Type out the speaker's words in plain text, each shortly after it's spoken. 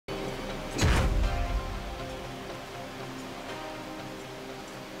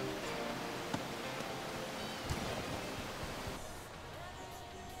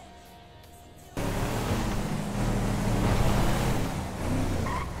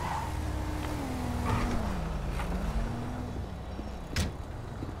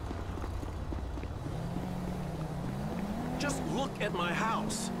at my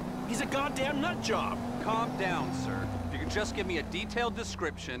house. He's a goddamn nut job. Calm down, sir. If you could just give me a detailed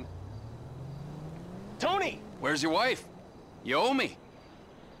description. Tony! Where's your wife? You owe me.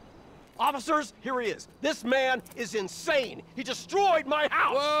 Officers, here he is. This man is insane. He destroyed my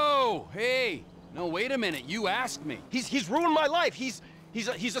house. Whoa! Hey! No, wait a minute. You asked me. He's ruined my life. He's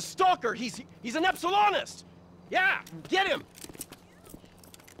a stalker. He's an Epsilonist. Yeah, get him.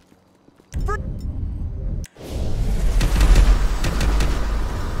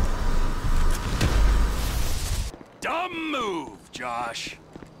 Dumb move, Josh.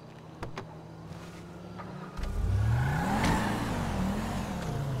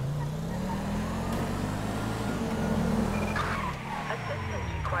 Assistance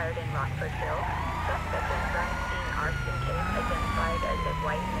required in Rockfordville. Suspect in crime scene arson case identified as a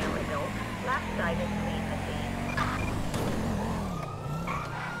white male adult. Last sighted fleeing the scene.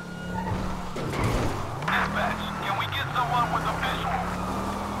 Dispatch, can we get someone with a visual?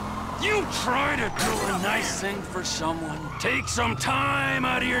 You try to do a nice thing for someone, take some time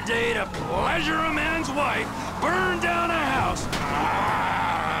out of your day to pleasure a man's wife, burn down a house.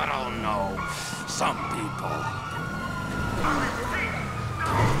 I don't know. Some people.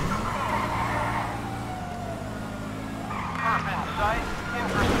 Perp in sight, in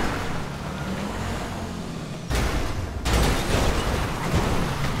pursuit.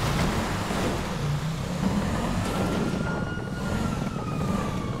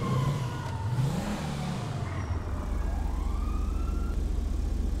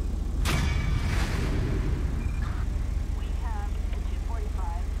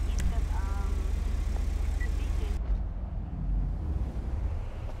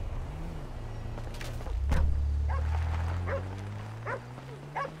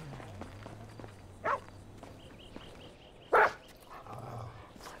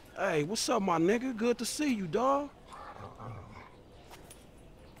 Hey, what's up, my nigga? Good to see you, dawg.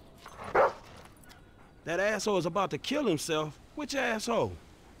 That asshole is about to kill himself. Which asshole?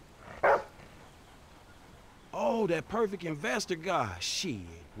 Oh, that perfect investor guy. Shit,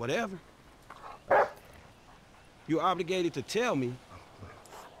 whatever. You're obligated to tell me.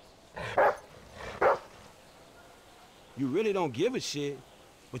 You really don't give a shit,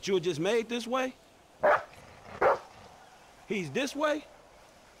 but you were just made this way? He's this way?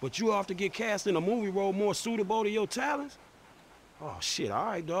 But you have to get cast in a movie role more suitable to your talents? Oh, shit, all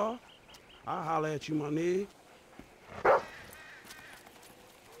right, dawg. I'll holler at you, my nigga. Oh,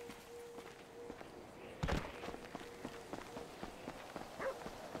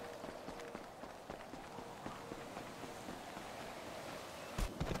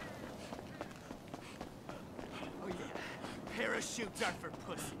 yeah. Parachutes are for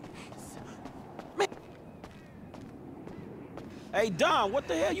pussies. Hey, Don, what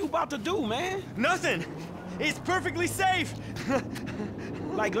the hell you about to do, man? Nothing! It's perfectly safe!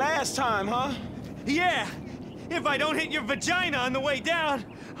 Like last time, huh? Yeah! If I don't hit your vagina on the way down!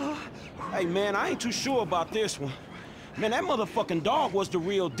 Hey, man, I ain't too sure about this one. Man, that motherfucking dog was the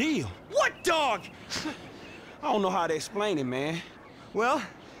real deal. What dog? I don't know how to explain it, man. Well,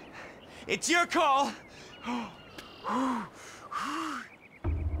 it's your call.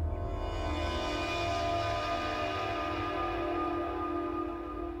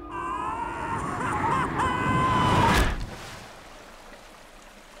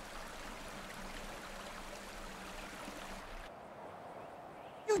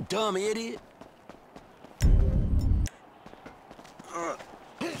 You dumb idiot.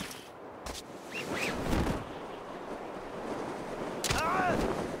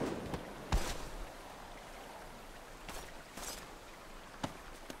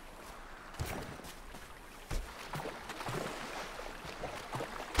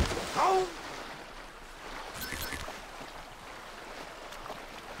 Oh!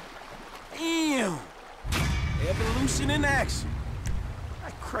 Damn! Evolution in action.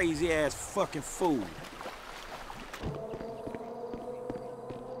 That crazy-ass fucking fool.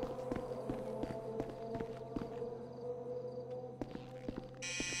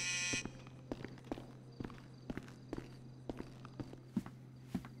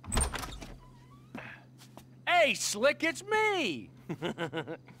 Hey, Slick, it's me!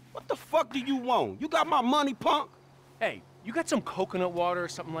 What the fuck do you want? You got my money, punk? Hey, you got some coconut water or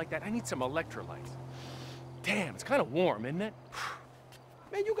something like that? I need some electrolytes. Damn, it's kind of warm, isn't it?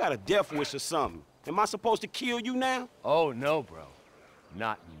 Man, you got a death wish or something. Am I supposed to kill you now? Oh, no, bro.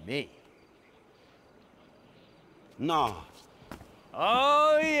 Not me. Nah.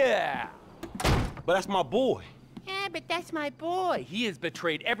 Oh, yeah! But that's my boy. Yeah, but that's my boy. He has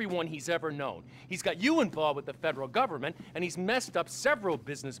betrayed everyone he's ever known. He's got you involved with the federal government, and he's messed up several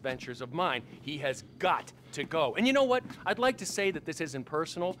business ventures of mine. He has got to go. And you know what? I'd like to say that this isn't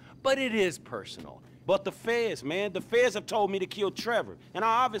personal, but it is personal. But the feds, man, the feds have told me to kill Trevor, and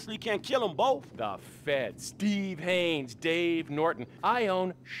I obviously can't kill them both. The feds, Steve Haynes, Dave Norton. I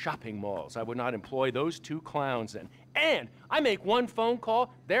own shopping malls. I would not employ those two clowns in. And I make one phone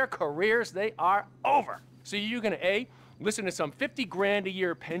call, their careers, they are over. So you're gonna A, listen to some 50 grand a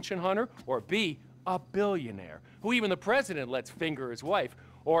year pension hunter, or B, a billionaire, who even the president lets finger his wife,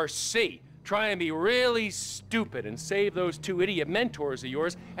 or C, try and be really stupid and save those two idiot mentors of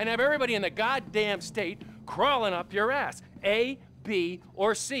yours and have everybody in the goddamn state crawling up your ass. A, B,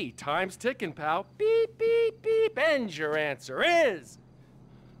 or C. Time's ticking, pal. Beep, beep, beep. And your answer is...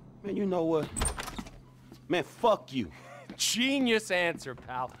 Man, you know what? Man, fuck you. Genius answer,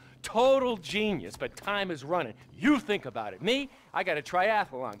 pal. Total genius, but time is running. You think about it. Me, I got a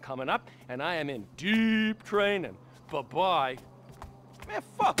triathlon coming up, and I am in deep training. Bye-bye. Man,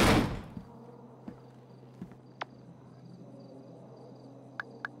 fuck you.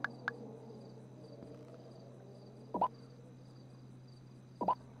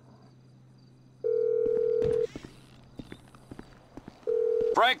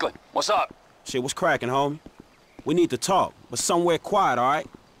 Franklin, what's up? Shit, what's cracking, homie? We need to talk, but somewhere quiet, all right?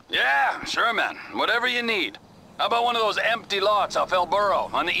 Yeah, sure, man. Whatever you need. How about one of those empty lots off El Burro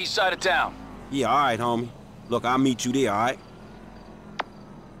on the east side of town? Yeah, all right, homie. Look, I'll meet you there, all right?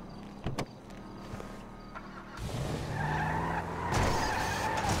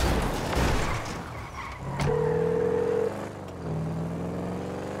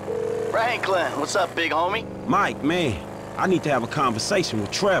 Franklin, what's up, big homie? Mike, man, I need to have a conversation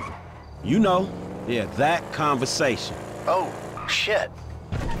with Trevor. You know, yeah, that conversation. Oh, shit.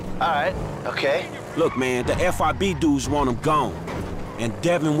 Alright, okay. Look, man, the FIB dudes want him gone. And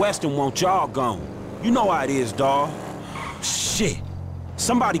Devin Weston want y'all gone. You know how it is, dawg. Shit.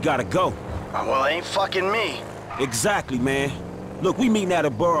 Somebody gotta go. Well, it ain't fucking me. Exactly, man. Look, we meeting at a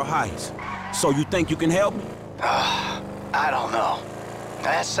Borough Heights. So you think you can help me? I don't know.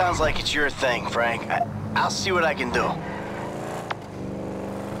 That sounds like it's your thing, Frank. I'll see what I can do.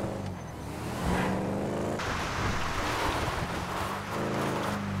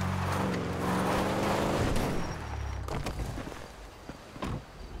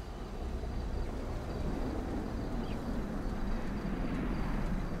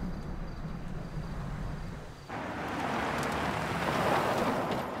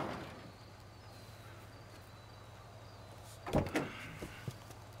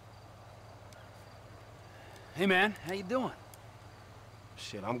 Hey, man, how you doing?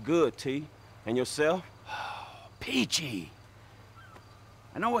 Shit, I'm good, T. And yourself? Peachy.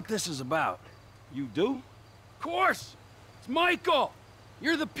 I know what this is about. You do? Of course! It's Michael!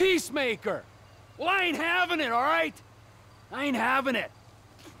 You're the peacemaker! Well, I ain't having it, all right? I ain't having it.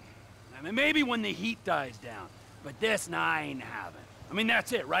 I mean, maybe when the heat dies down. But this, nah, I ain't having. I mean,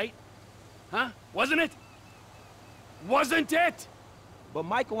 that's it, right? Huh? Wasn't it? Wasn't it? But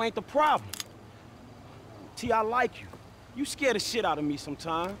Michael ain't the problem. T, I like you. You scare the shit out of me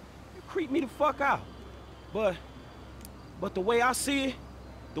sometimes. You creep me the fuck out. But the way I see it,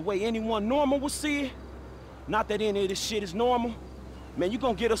 the way anyone normal would see it, not that any of this shit is normal, man, you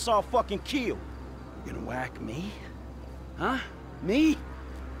gonna get us all fucking killed. You gonna whack me? Huh? Me?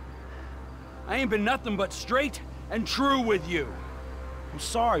 I ain't been nothing but straight and true with you. I'm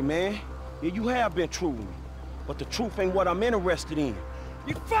sorry, man. Yeah, you have been true with me. But the truth ain't what I'm interested in.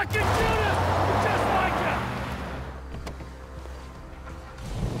 You fucking did it! You're just like it!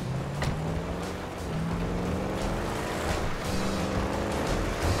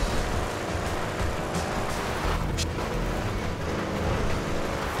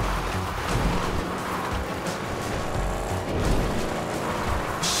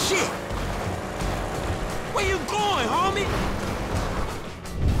 Shit! Where you going, homie?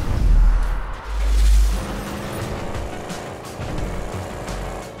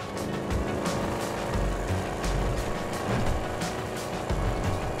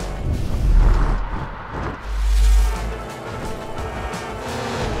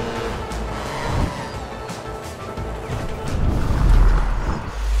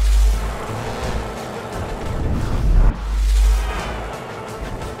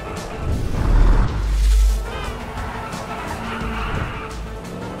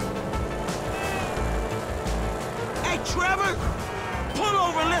 Trevor, pull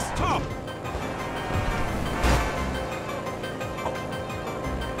over and let's talk.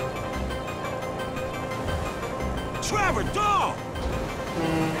 Trevor, dog!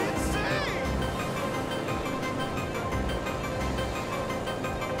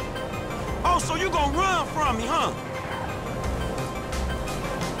 so you gonna run from me, huh?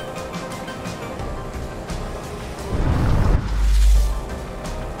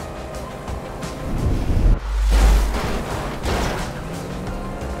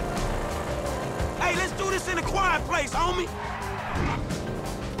 Hey, let's do this in a quiet place, homie.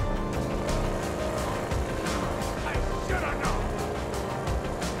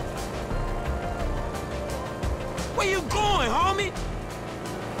 Where you going, homie?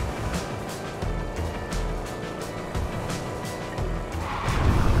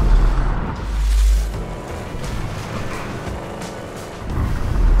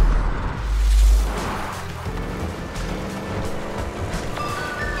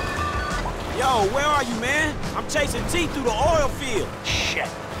 Yo, where are you, man? I'm chasing T through the oil field. Shit.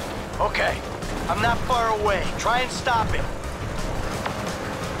 Okay, I'm not far away. Try and stop him.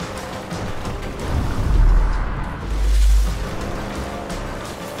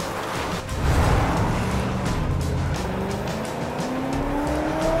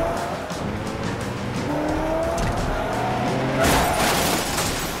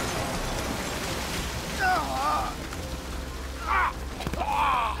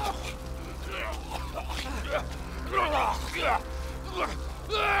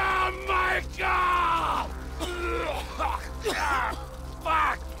 Oh my God!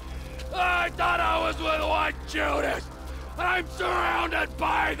 Fuck! I thought I was with one Judas, and I'm surrounded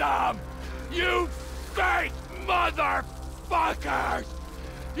by them! You fake motherfuckers!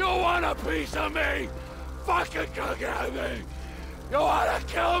 You want a piece of me? Fucking come get me! You wanna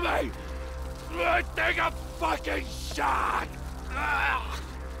kill me? Take a fucking shot!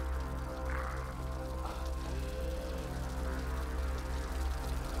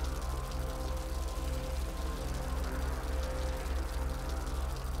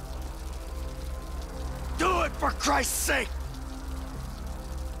 Do it, for Christ's sake!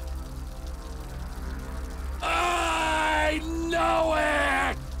 I know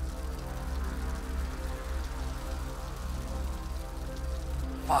it!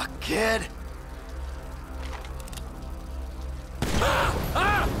 Fuck, kid.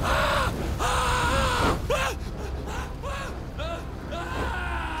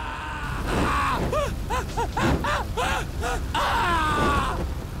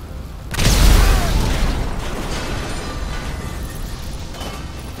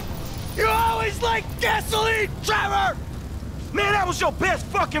 You always like gasoline, Trevor! Man, that was your best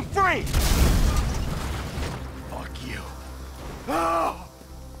fucking friend! Fuck you. Oh!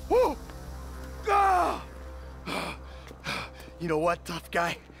 Woo! Oh! You know what, tough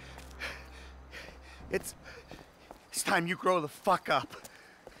guy? It's time you grow the fuck up.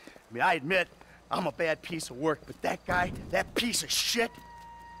 I mean, I admit, I'm a bad piece of work, but that guy, that piece of shit,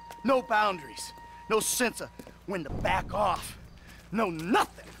 no boundaries, no sense of when to back off, no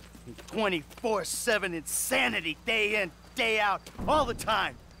nothing. 24/7 insanity, day in, day out, all the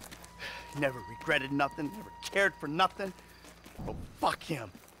time. Never regretted nothing, never cared for nothing. Oh, fuck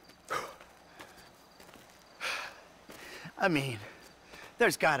him. I mean,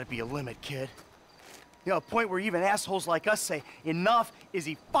 there's gotta be a limit, kid. You know, a point where even assholes like us say, enough is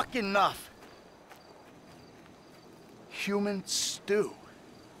fucking enough. Human stew.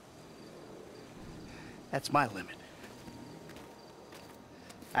 That's my limit.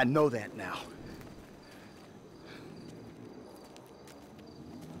 I know that now.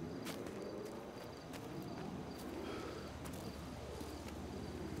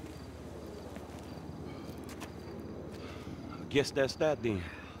 I guess that's that then.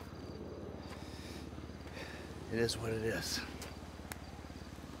 It is what it is.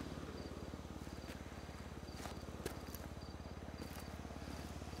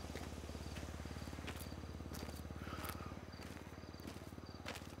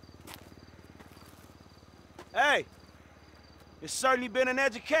 Hey, it's certainly been an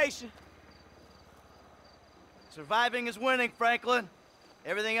education. Surviving is winning, Franklin.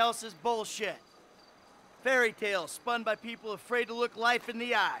 Everything else is bullshit. Fairy tales spun by people afraid to look life in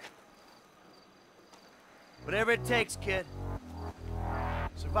the eye. Whatever it takes, kid.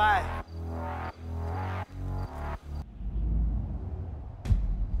 Survive.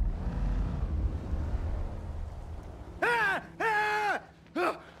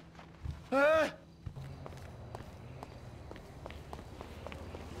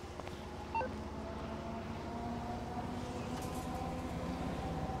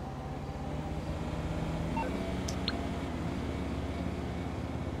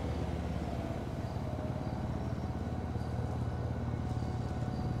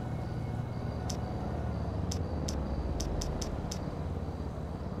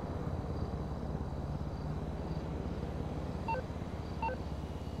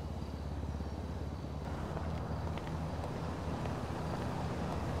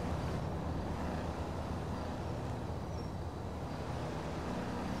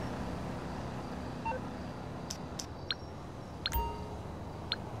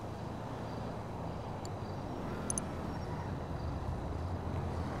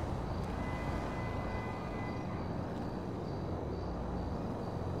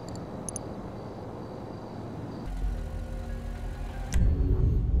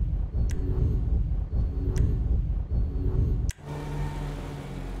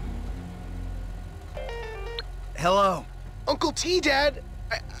 Hello. Uncle T, Dad.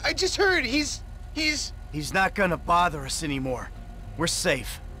 I just heard he's... He's not gonna bother us anymore. We're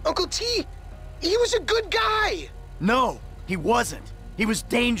safe. Uncle T, he was a good guy. No, he wasn't. He was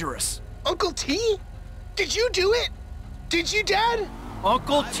dangerous. Uncle T? Did you do it? Did you, Dad?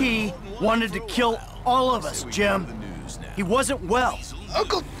 Uncle T wanted to kill all of us, Jim. He wasn't well.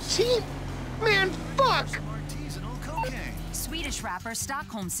 Uncle T? Man, fuck! Swedish rapper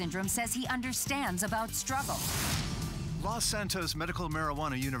Stockholm Syndrome says he understands about struggle. Los Santos Medical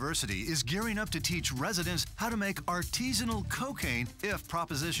Marijuana University is gearing up to teach residents how to make artisanal cocaine if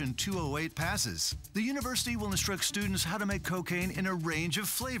Proposition 208 passes. The university will instruct students how to make cocaine in a range of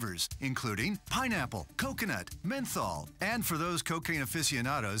flavors, including pineapple, coconut, menthol, and for those cocaine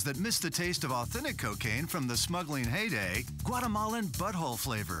aficionados that miss the taste of authentic cocaine from the smuggling heyday, Guatemalan butthole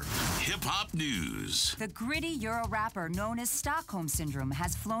flavor. Hip-hop news. The gritty Euro rapper known as Stockholm Syndrome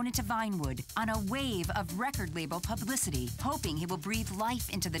has flown into Vinewood on a wave of record label publicity, hoping he will breathe life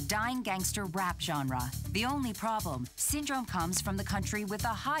into the dying gangster rap genre. The only problem, Syndrome comes from the country with the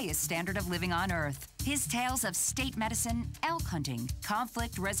highest standard of living on Earth. His tales of state medicine, elk hunting,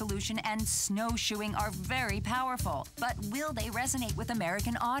 conflict resolution, and snowshoeing are very powerful. But will they resonate with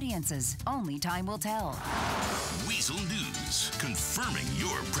American audiences? Only time will tell. Weasel News, confirming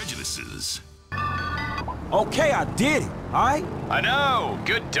your prejudices. Okay, I did it, all right? I know,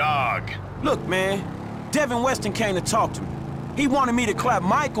 good dog. Look, man, Devin Weston came to talk to me. He wanted me to clap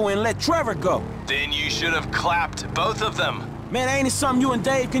Michael and let Trevor go. Then you should have clapped both of them. Man, ain't it something you and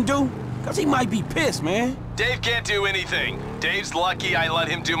Dave can do? Cause he might be pissed, man. Dave can't do anything. Dave's lucky I let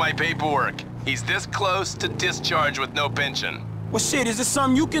him do my paperwork. He's this close to discharge with no pension. Well, shit, is this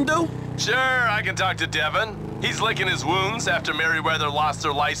something you can do? Sure, I can talk to Devin. He's licking his wounds after Merriweather lost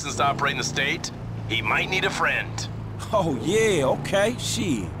their license to operate in the state. He might need a friend. Oh, yeah, okay,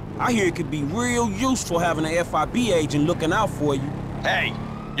 shit. I hear it could be real useful having an FIB agent looking out for you. Hey,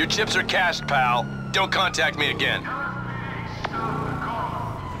 your chips are cashed, pal. Don't contact me again.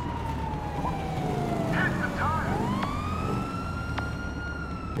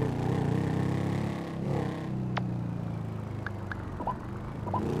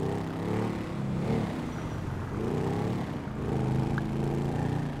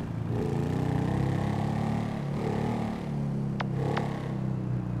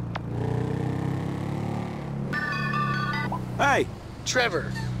 Hey!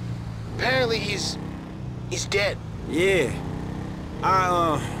 Trevor. Apparently he's dead. Yeah.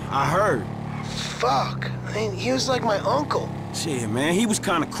 I heard. Fuck. I mean, he was like my uncle. Shit, man, he was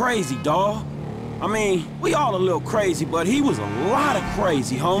kinda crazy, dawg. I mean, we all a little crazy, but he was a lot of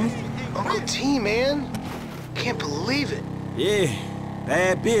crazy, homie. Uncle T, man. Can't believe it. Yeah,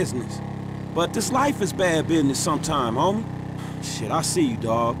 bad business. But this life is bad business sometime, homie. Shit, I see you,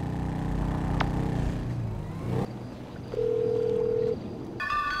 dawg.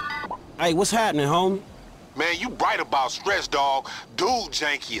 Hey, what's happening, homie? Man, you right about stress, dog. Dude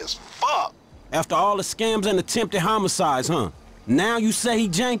janky as fuck. After all the scams and attempted homicides, huh? Now you say he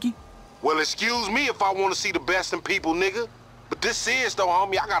janky? Well, excuse me if I want to see the best in people, nigga. But this is, though,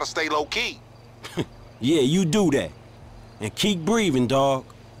 homie, I gotta stay low-key. Yeah, you do that. And keep breathing, dog.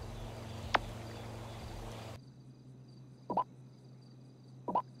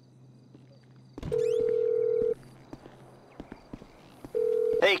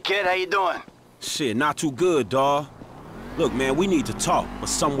 Hey, kid, how you doing? Shit, not too good, dawg. Look, man, we need to talk, but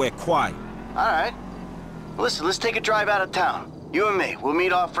somewhere quiet. All right. Listen, let's take a drive out of town. You and me, we'll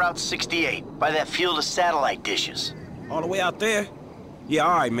meet off Route 68, by that field of satellite dishes. All the way out there? Yeah,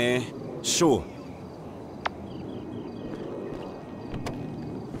 all right, man. Sure.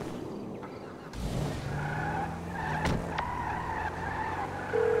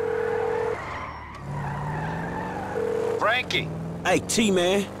 Frankie! Hey,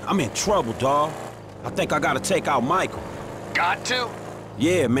 T-Man, I'm in trouble, dawg. I think I gotta take out Michael. Got to?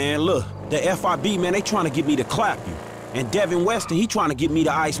 Yeah, man, look. The FIB, man, they trying to get me to clap you. And Devin Weston, he trying to get me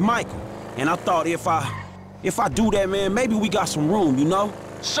to ice Michael. And I thought if I do that, man, maybe we got some room, you know?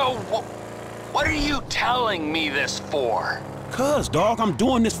 So, what are you telling me this for? Cuz, dawg, I'm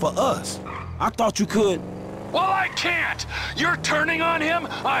doing this for us. I thought you could... Well, I can't! You're turning on him?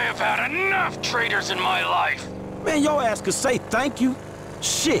 I have had enough traitors in my life! Man, your ass could say thank you.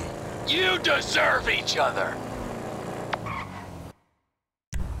 Shit. You deserve each other.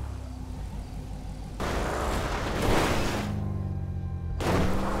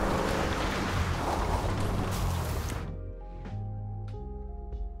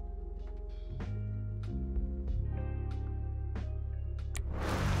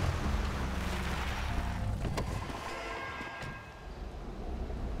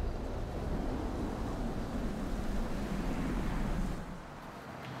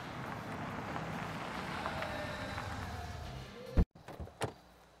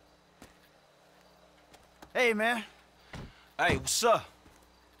 Hey, man. Hey, what's up?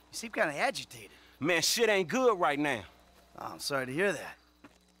 You seem kind of agitated. Man, shit ain't good right now. Oh, I'm sorry to hear that.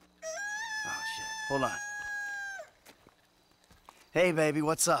 Oh, shit. Hold on. Hey, baby,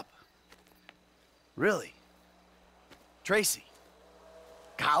 what's up? Really? Tracy?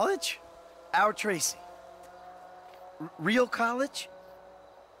 College? Our Tracy? Real college?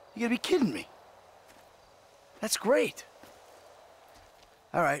 You gotta be kidding me. That's great.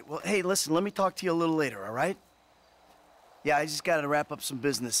 All right, well, hey, listen, let me talk to you a little later, all right? Yeah, I just gotta wrap up some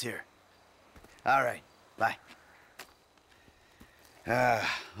business here. All right, bye.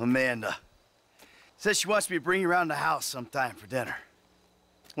 Amanda. Says she wants me to bring you around the house sometime for dinner.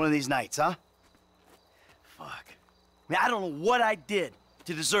 One of these nights, huh? Fuck. I mean, I don't know what I did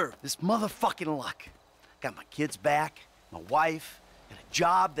to deserve this motherfucking luck. Got my kids back, my wife, and a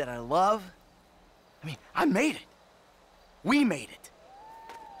job that I love. I mean, I made it. We made it.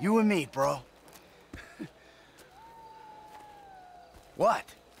 You and me, bro. What?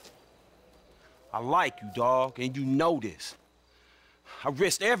 I like you, dawg, and you know this. I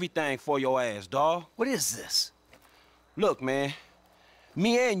risked everything for your ass, dawg. What is this? Look, man.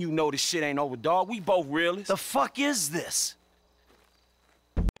 Me and you know this shit ain't over, dawg. We both realists. The fuck is this?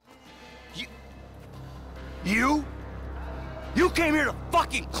 You? You came here to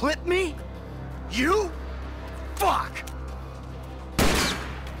fucking clip me? You? Fuck!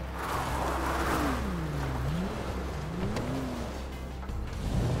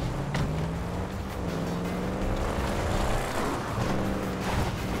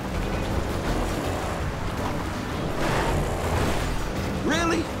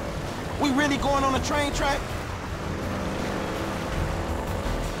 Really? We really going on a train track?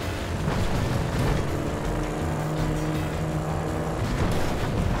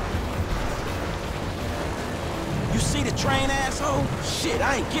 You see the train, asshole? Shit,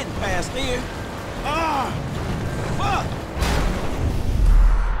 I ain't getting past there. Ah! Fuck!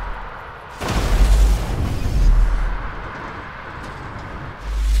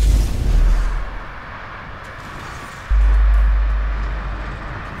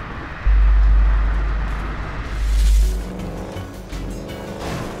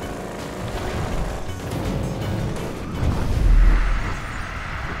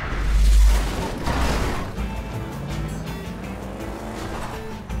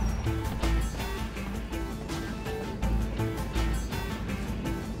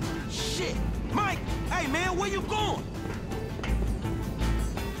 Where you going?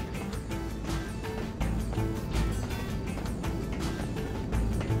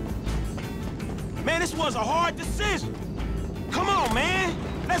 Man, this was a hard decision. Come on, man.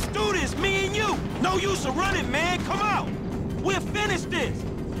 Let's do this, me and you. No use of running, man. Come out. We'll finish this.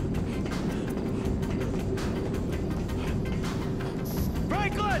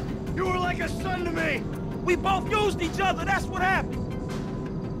 Franklin, you were like a son to me. We both used each other. That's what happened.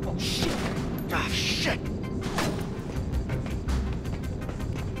 Oh, shit. Ah, shit.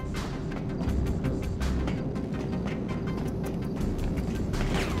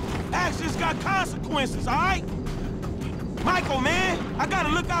 Actions got consequences, all right? Michael, man, I gotta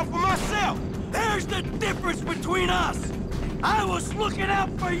look out for myself. There's the difference between us. I was looking out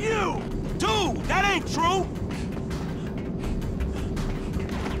for you. Dude, that ain't true.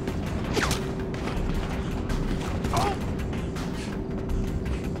 Oh!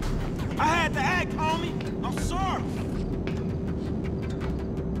 I had to act, homie. I'm sorry.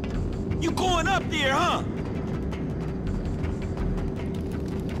 You going up there, huh?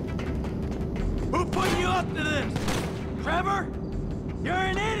 Who put you up to this? Trevor? You're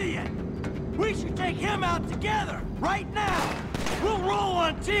an idiot! We should take him out together, right now! We'll roll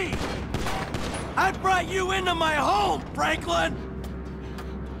on T! I brought you into my home, Franklin!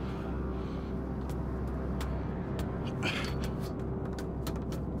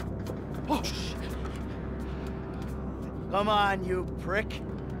 Oh, shit. Come on, you prick.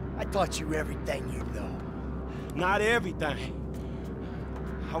 I taught you everything you know. Not everything.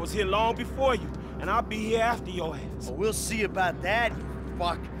 I was here long before you, and I'll be here after your ass. Well, we'll see about that, you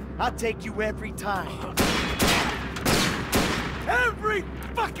fuck. I'll take you every time. Every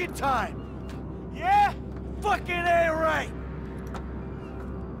fucking time! Yeah? Fucking A right!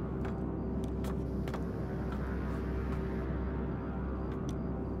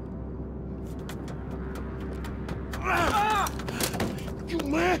 You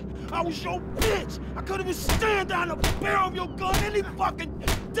man! I was your bitch! I couldn't even stand down the barrel of your gun any fucking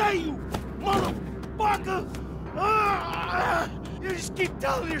day, you motherfucker! You just keep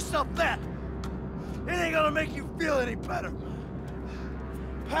telling yourself that. It ain't gonna make you feel any better.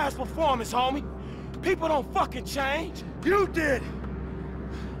 Past performance, homie. People don't fucking change. You did.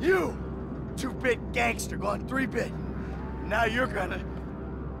 You 2-bit gangster gone 3-bit. Now you're gonna...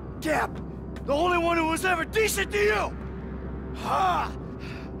 Cap, the only one who was ever decent to you! Ha!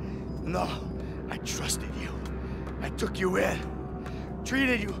 No, I trusted you. I took you in.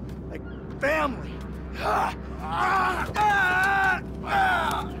 Treated you like family.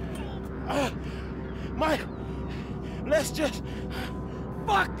 Mike, let's just...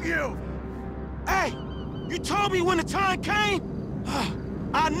 Fuck you! Hey, you told me when the time came?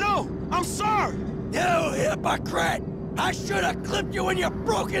 I know, I'm sorry. You hypocrite! I should have clipped you when you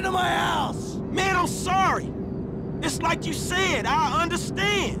broke into my house! Man, I'm sorry. It's like you said, I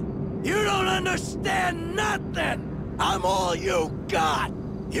understand. You don't understand nothing! I'm all you got!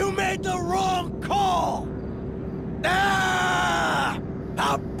 You made the wrong call!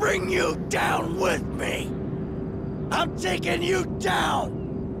 I'll bring you down with me! I'm taking you down!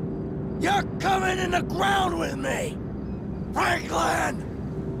 You're coming in the ground with me! Franklin!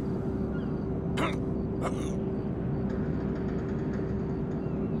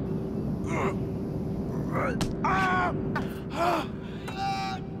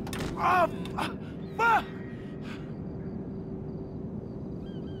 Fuck!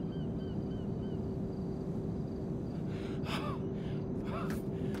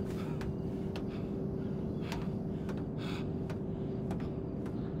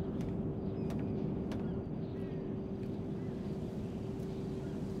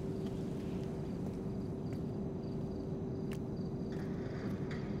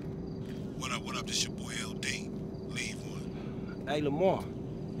 What up, this your boy LD. Leave one. Hey, Lamar.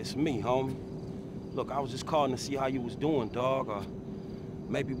 It's me, homie. Look, I was just calling to see how you was doing, dog, or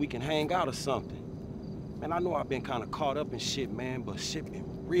maybe we can hang out or something. Man, I know I've been kind of caught up in shit, man, but shit been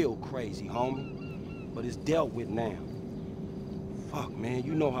real crazy, homie. But it's dealt with now. Fuck, man,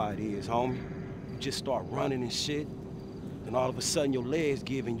 you know how it is, homie. You just start running and shit, then all of a sudden your legs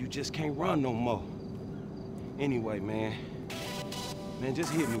give and you just can't run no more. Anyway, man,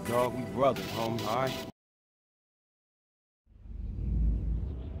 just hit me, dog. We brothers, homie, all right?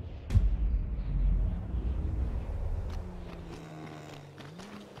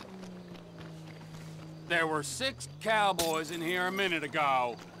 There were 6 cowboys in here a minute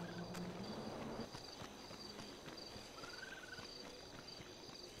ago.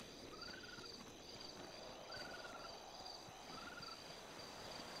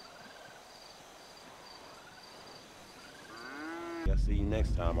 I'll see you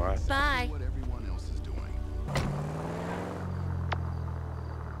next time, all right? Bye. What everyone else is doing.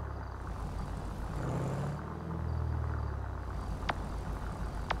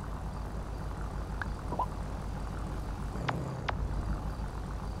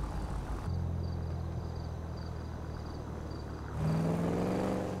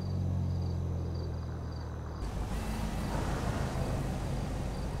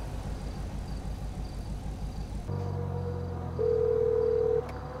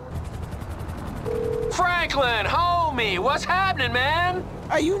 Franklin, homie, what's happening, man?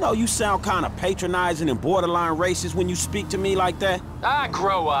 Hey, you know you sound kind of patronizing and borderline racist when you speak to me like that. Ah,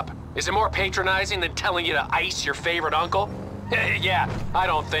 grow up. Is it more patronizing than telling you to ice your favorite uncle? Yeah, I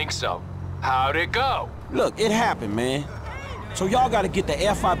don't think so. How'd it go? Look, it happened, man. So y'all gotta get the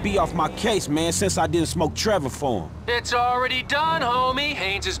FIB off my case, man, since I didn't smoke Trevor for him. It's already done, homie.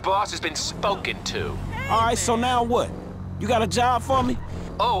 Haynes' boss has been spoken to. All right, so now what? You got a job for me?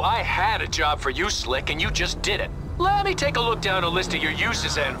 Oh, I had a job for you, Slick, and you just did it. Let me take a look down a list of your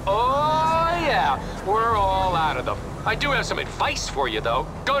uses and, oh yeah, we're all out of them. I do have some advice for you, though.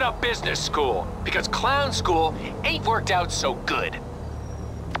 Go to business school, because clown school ain't worked out so good.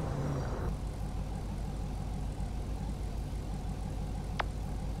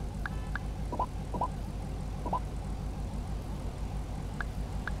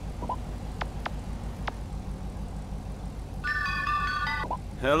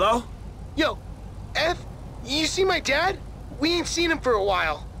 Hello? Yo, F, you see my dad? We ain't seen him for a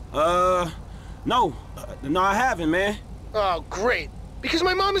while. No. No, I haven't, man. Oh, great. Because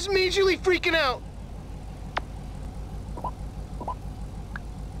my mom is majorly freaking out.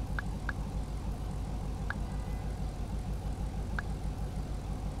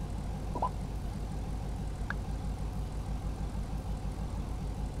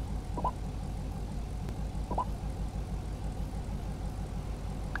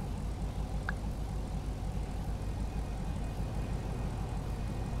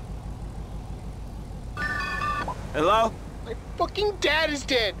 Hello? My fucking dad is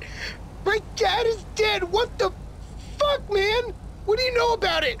dead. My dad is dead. What the fuck, man? What do you know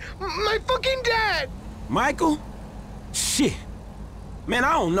about it? My fucking dad! Michael? Shit. Man,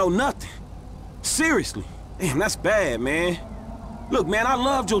 I don't know nothing. Seriously. Damn, that's bad, man. Look, man, I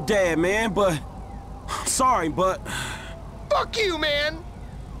loved your dad, man, but... Sorry, but... Fuck you, man!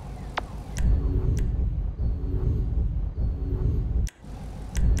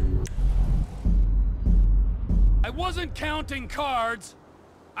 I wasn't counting cards.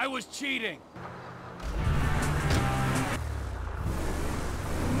 I was cheating.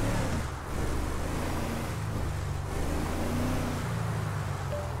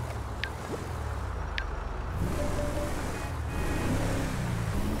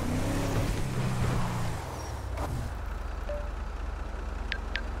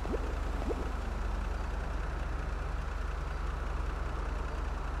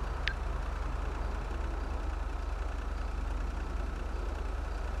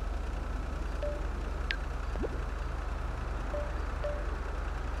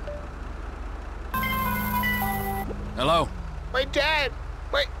 Hello? My dad!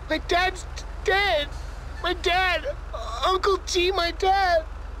 My dad's dead! My dad! Uncle T, my dad!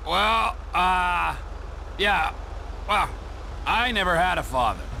 Well, yeah. Well, I never had a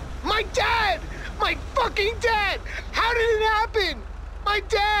father. My dad! My fucking dad! How did it happen? My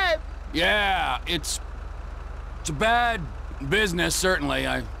dad! Yeah, it's a bad business, certainly.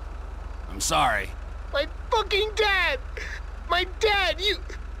 I'm sorry. My fucking dad! My dad! You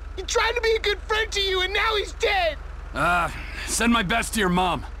tried to be a good friend to you, and now he's dead! Send my best to your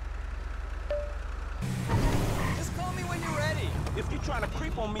mom. Just call me when you're ready. If you're trying to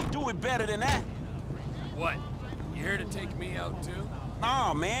creep on me, do it better than that. What? You here to take me out, too?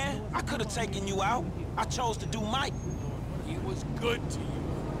 Nah, man. I could have taken you out. I chose to do Mike. He was good to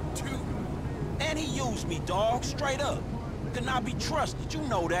you, too. And he used me, dog. Straight up. Could not be trusted. You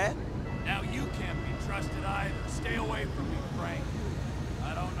know that. Now you can't be trusted either. Stay away from me, Frank.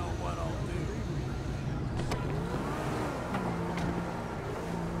 I don't know what I'll do.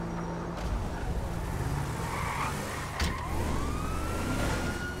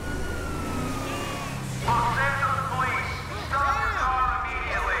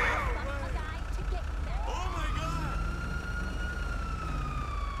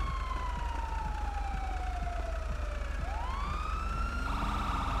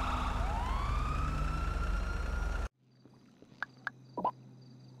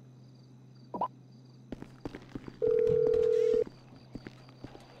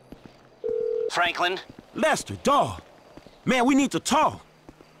 Franklin? Lester, dog. Man, we need to talk.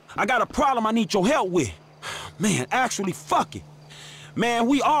 I got a problem I need your help with. Man, actually, fuck it. Man,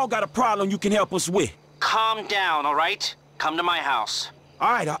 we all got a problem you can help us with. Calm down, all right? Come to my house. All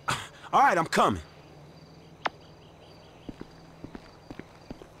right, I'm coming.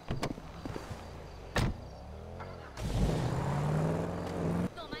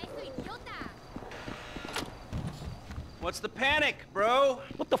 What's the panic, bro?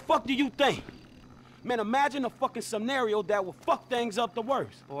 What the fuck do you think? Man, imagine a fucking scenario that will fuck things up the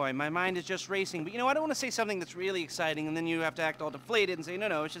worst. Boy, my mind is just racing. But you know, I don't want to say something that's really exciting and then you have to act all deflated and say,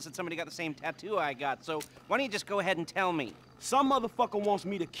 no, it's just that somebody got the same tattoo I got. So why don't you just go ahead and tell me? Some motherfucker wants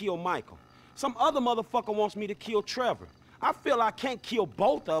me to kill Michael. Some other motherfucker wants me to kill Trevor. I feel I can't kill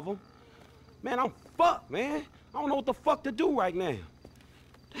both of them. Man, I'm fucked, man. I don't know what the fuck to do right now.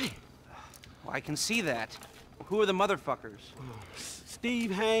 Damn. Well, I can see that. Who are the motherfuckers?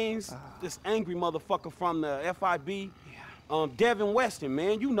 Steve Haynes, this angry motherfucker from the FIB. Yeah. Devin Weston,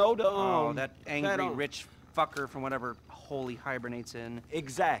 man. You know the, Oh, that angry rich fucker from whatever hole he hibernates in.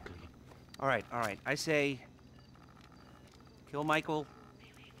 Exactly. All right. I say kill Michael,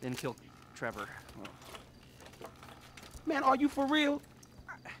 then kill Trevor. Oh. Man, are you for real?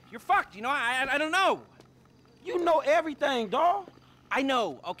 You're fucked, you know? I don't know. You know everything, dawg. I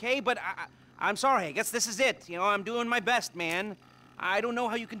know, okay? But I'm sorry. I guess this is it. You know, I'm doing my best, man. I don't know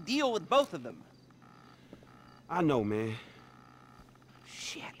how you can deal with both of them. I know, man.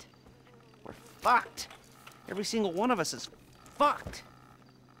 Shit. We're fucked. Every single one of us is fucked.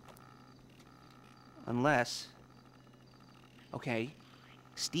 Unless... Okay,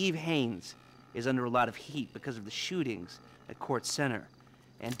 Steve Haynes is under a lot of heat because of the shootings at Court Center.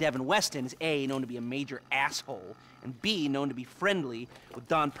 And Devin Weston is A, known to be a major asshole, and B, known to be friendly with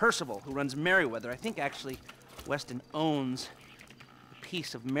Don Percival, who runs Merriweather. I think, actually, Weston owns a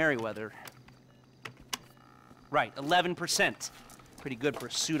piece of Merriweather. Right, 11%. Pretty good for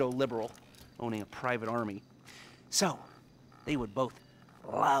a pseudo-liberal owning a private army. So, they would both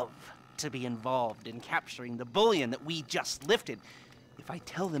love to be involved in capturing the bullion that we just lifted. If I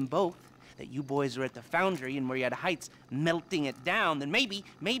tell them both that you boys are at the foundry in Marietta Heights melting it down, then maybe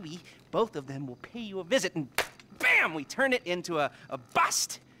both of them will pay you a visit and bam, we turn it into a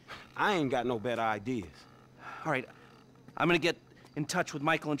bust. I ain't got no better ideas. All right, I'm gonna get in touch with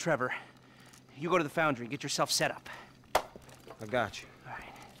Michael and Trevor. You go to the foundry, get yourself set up. I got you. All right.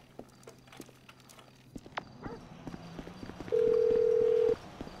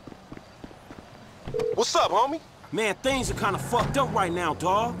 What's up, homie? Man, things are kind of fucked up right now,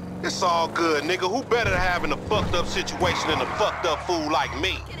 dawg. It's all good, nigga. Who better to have in a fucked up situation than a fucked up fool like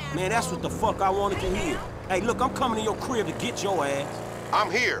me? Man, that's what the fuck I wanted to hear. Hey, look, I'm coming to your crib to get your ass. I'm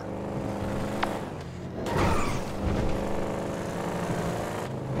here.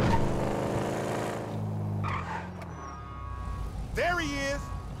 There he is.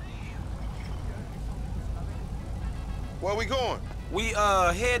 Where we going? We,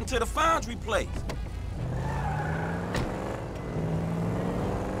 heading to the foundry place.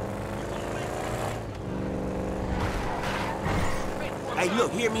 Hey,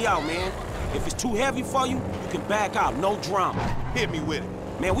 look, hear me out, man. If it's too heavy for you, you can back out, no drama. Hit me with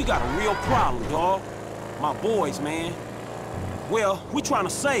it. Man, we got a real problem, dawg. My boys, man. Well, we trying to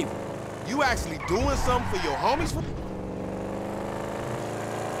save them. You actually doing something for your homies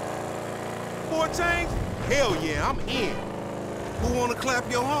for a change? Hell yeah, I'm in. Who wanna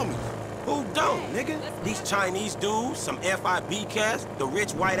clap your homies? Who don't, nigga? These Chinese dudes, some FIB cats, the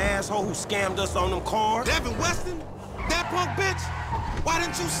rich white asshole who scammed us on them cars. Devin Weston? That punk bitch? Why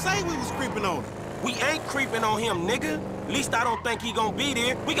didn't you say we was creeping on him? We ain't creeping on him, nigga. At least I don't think he gonna be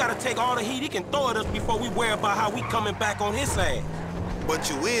there. We gotta take all the heat he can throw at us before we worry about how we coming back on his ass. But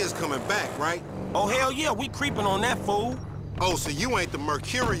you is coming back, right? Oh, hell yeah, we creeping on that fool. Oh, so you ain't the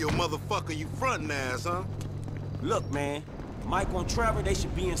mercurial motherfucker you frontin' as, huh? Look, man, Mike and Trevor, they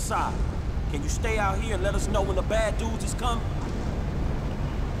should be inside. Can you stay out here and let us know when the bad dudes is coming?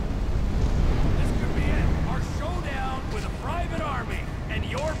 This could be it. Our showdown with a private army. And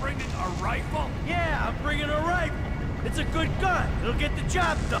you're bringing a rifle? Yeah, I'm bringing a rifle. It's a good gun. It'll get the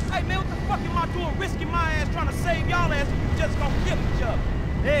job done. Hey, man, what the fuck am I doing risking my ass trying to save y'all ass if you just gonna kill each other?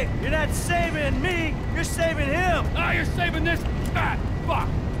 Hey, you're not saving me. You're saving him. Ah, you're saving this fat fuck.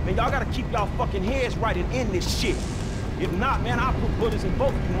 Man, y'all gotta keep y'all fucking heads right and end this shit. If not, man, I'll put bullets in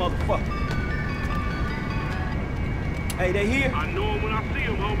both of you motherfuckers. Hey, they here? I know them when I see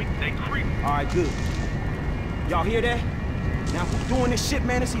them, homie. They creep. All right, good. Y'all hear that? Now, if we're doing this shit,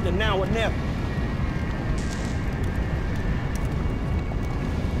 man, it's either now or never.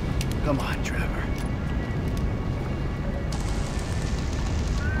 Come on, Trevor.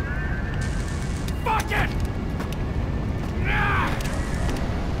 Fuck it! Nah!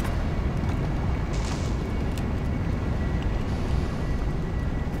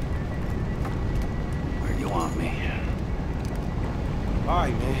 Where do you want me? All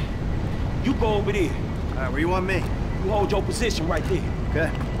right, man. You go over there. All right, where you want me? You hold your position right there.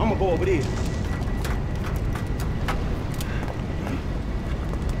 Okay. I'm gonna go over there.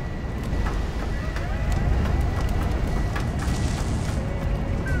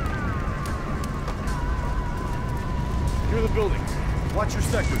 Clear the buildings. Watch your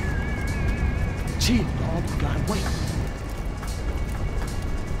sector. Chill, dog. You gotta wait.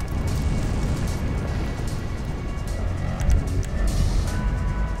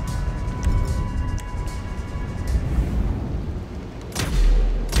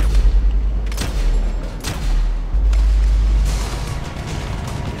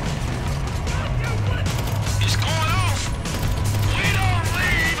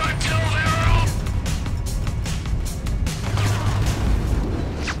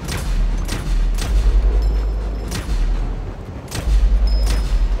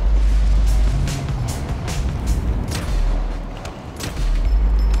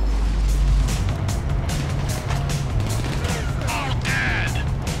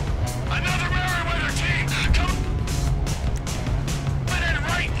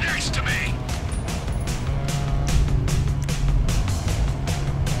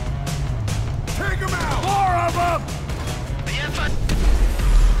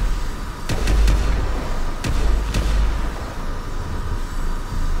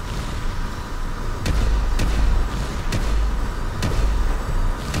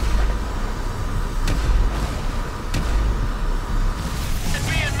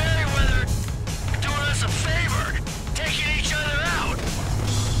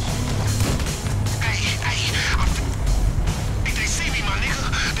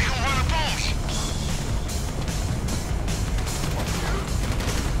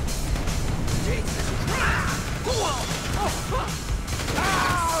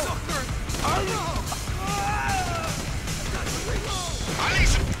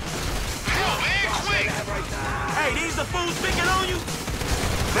 Hey, these the fools picking on you?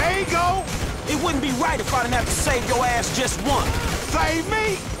 There you go. It wouldn't be right if I didn't have to save your ass just once. Save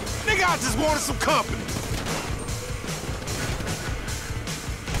me? Nigga, I just wanted some company.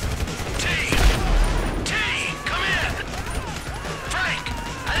 T, come in.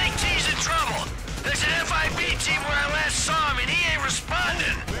 team where I last saw him, and he ain't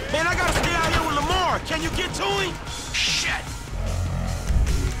responding. Man, I gotta stay out here with Lamar. Can you get to him? Shit!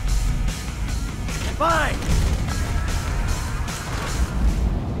 Fine.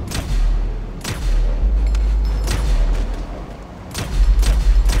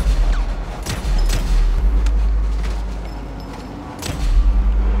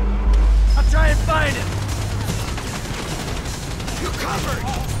 I'll try and find him. You're covered!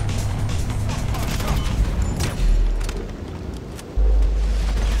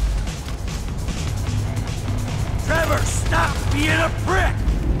 Trevor, stop being a prick!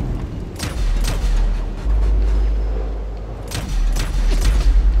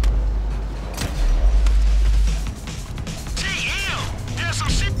 There's some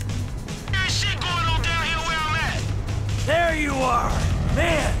shit going on down here where I'm at. There you are!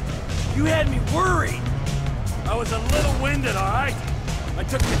 Man, you had me worried. I was a little winded, all right? I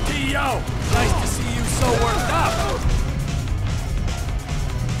took the DO. Nice to see you so worked up.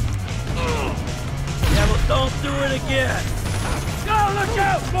 Yeah, well, don't do it again. Go, look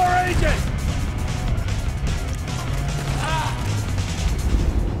out! More agents!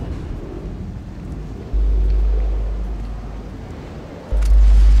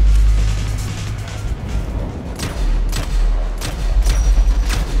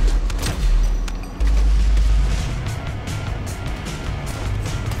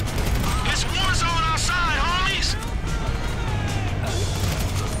 It's war zone outside, homies!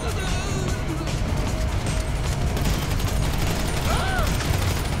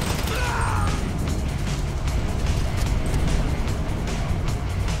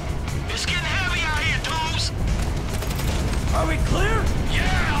 It's getting heavy out here, dudes! Are we clear?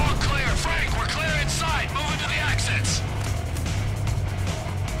 Yeah, all clear. Frank, we're clear inside. Moving to the exits.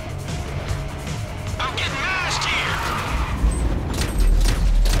 I'm getting mashed here.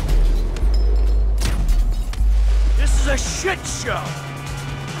 This is a shit show.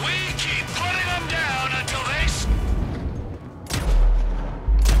 We keep putting them down until they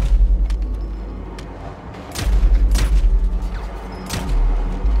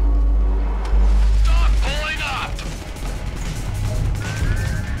stop pulling up.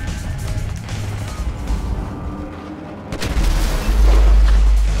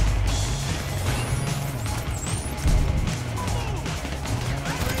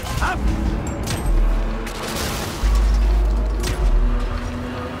 Up!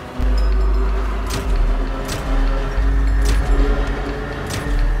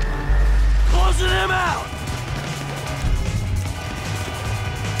 Closing him out!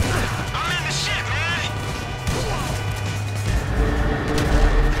 I'm in the shit, man.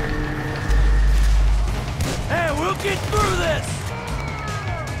 Hey, we'll get through this!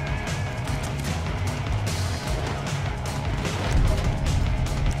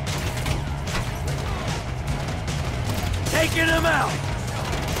 Taking him out!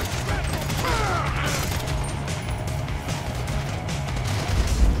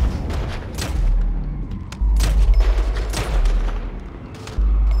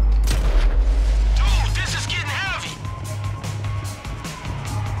 Dude, this is getting heavy.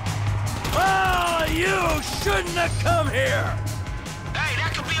 Oh, you shouldn't have come here! Hey,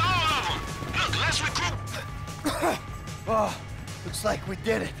 that could be all of them. Look, let's regroup. Oh, looks like we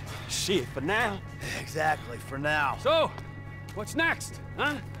did it. Shit, for now. Exactly, for now. So, what's next,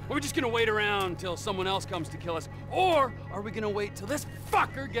 huh? Are we just gonna wait around till someone else comes to kill us? Or are we gonna wait till this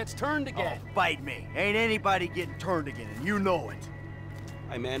fucker gets turned again? Oh, bite me. Ain't anybody getting turned again, and you know it.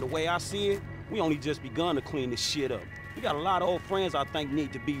 Hey, man, the way I see it, we only just begun to clean this shit up. We got a lot of old friends I think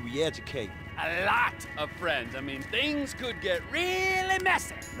need to be re-educated. A lot of friends. I mean, things could get really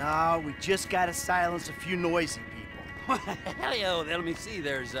messy. No, we just gotta silence a few noisy people. Hell, let me see.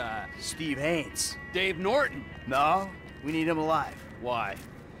 There's, Steve Haynes. Dave Norton. No, we need him alive. Why?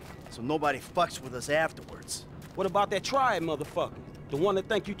 So nobody fucks with us afterwards. What about that triad motherfucker? The one that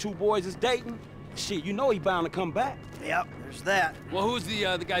think you two boys is dating? Shit, you know he bound to come back. Yep, there's that. Well, who's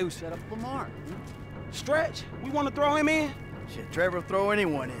the guy who set up Lamar? Stretch, we want to throw him in? Shit, Trevor will throw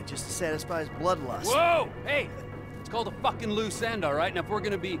anyone in just to satisfy his bloodlust. Whoa! Hey! It's called a fucking loose end, all right? Now, if we're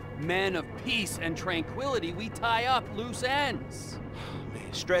gonna be men of peace and tranquility, we tie up loose ends.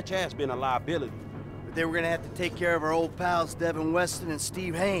 Man, Stretch has been a liability. But they were gonna have to take care of our old pals, Devin Weston and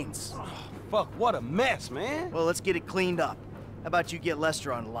Steve Haynes. Oh, fuck, what a mess, man. Well, let's get it cleaned up. How about you get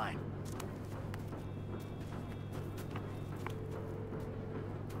Lester on the line?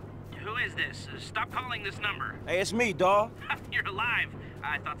 Who is this? Stop calling this number. Hey, it's me, dawg. You're alive.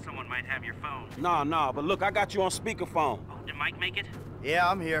 I thought someone might have your phone. Nah, but look, I got you on speakerphone. Oh, did Mike make it? Yeah,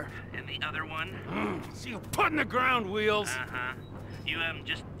 I'm here. And the other one? See you putting the ground wheels. Uh-huh. You,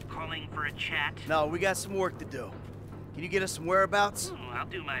 just calling for a chat? No, we got some work to do. Can you get us some whereabouts? Oh, I'll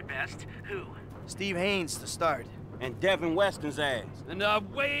do my best. Who? Steve Haynes to start. And Devin Weston's ass. And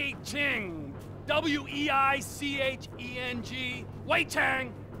Wei Cheng. W-E-I-C-H-E-N-G. Wei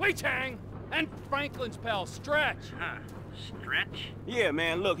Cheng. Wei Cheng. And Franklin's pal, Stretch. Huh. Stretch? Yeah,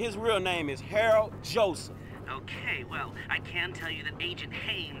 man, look, his real name is Harold Joseph. Okay, well, I can tell you that Agent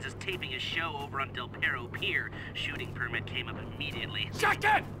Haynes is taping a show over on Del Perro Pier. Shooting permit came up immediately. Shut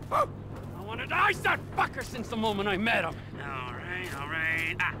it! I wanted to ice that fucker since the moment I met him. All right, all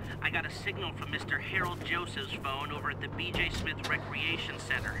right. Ah, I got a signal from Mr. Harold Joseph's phone over at the B.J. Smith Recreation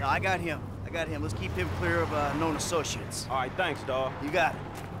Center. No, I got him. Let's keep him clear of known associates. All right, thanks, dawg. You got it.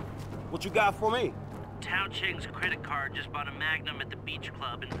 What you got for me? Tao Cheng's credit card just bought a Magnum at the beach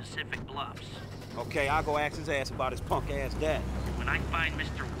club in Pacific Bluffs. Okay, I'll go ask his ass about his punk-ass dad. When I find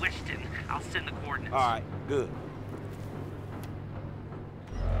Mr. Weston, I'll send the coordinates. All right, good.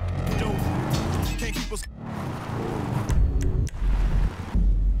 Can't keep us.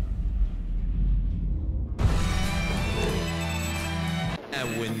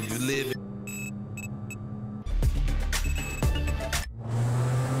 And when you live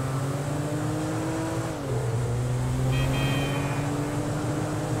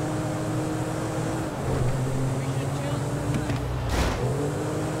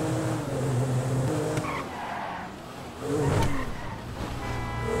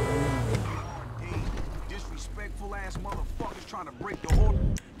ass motherfuckers trying to break the whole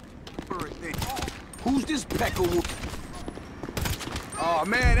thing. Who's this pecker? Oh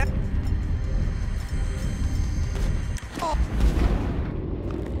man, that... Oh.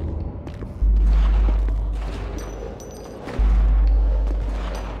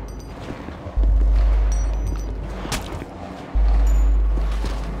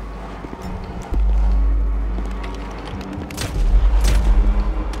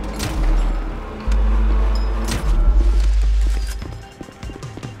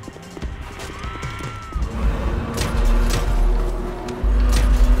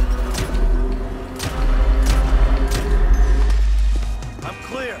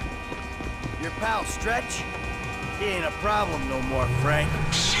 Stretch? He ain't a problem no more, Frank.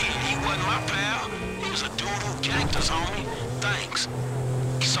 Shit, he wasn't my pal. He was a dude who ganked us, homie. Thanks.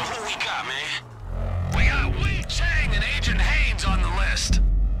 So who we got, man? We got Wei Cheng and Agent Haynes on the list.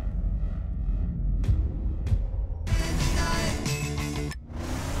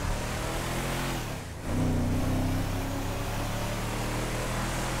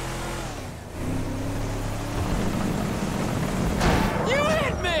 You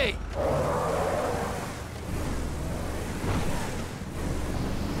hit me!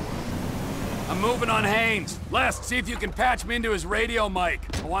 I'm moving on Haynes. Les, see if you can patch me into his radio mic.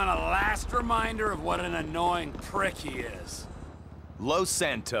 I want a last reminder of what an annoying prick he is. Los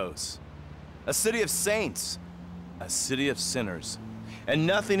Santos. A city of saints. A city of sinners. And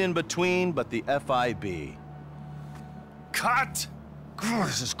nothing in between but the FIB. Cut! God,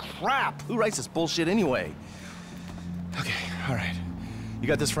 this is crap! Who writes this bullshit anyway? Okay, all right. You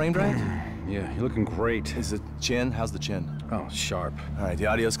got this framed right? Yeah, you're looking great. Is the chin? How's the chin? Oh, sharp. All right, the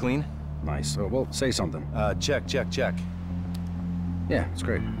audio's clean? Nice. Well, say something. Check. Yeah, it's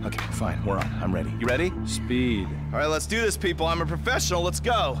great. Okay, fine. We're on. I'm ready. You ready? Speed. All right, let's do this, people. I'm a professional. Let's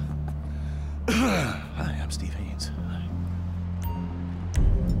go. Hi, I'm Steve Haynes.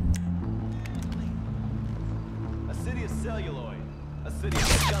 A city of celluloid. A city of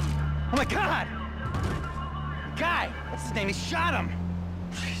scum. Oh my God! Guy! What's his name? He shot him!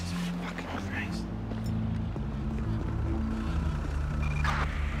 Jesus fucking Christ.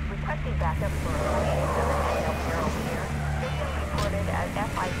 Requesting backup for 47 Del Perro Pier. Victim reported as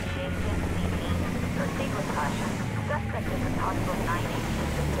FIB agent CP. Proceed with caution. Suspect is a possible 918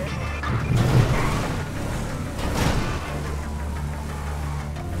 visitor.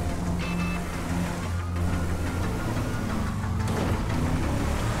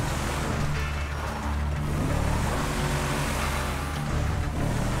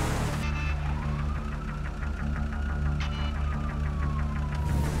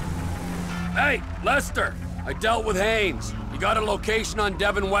 Hey, Lester! I dealt with Haynes. You got a location on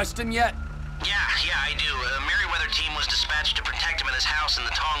Devin Weston yet? Yeah, I do. A Merryweather team was dispatched to protect him in his house in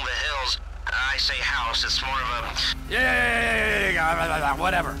the Tongva Hills. I say house, it's more of a... Yeah,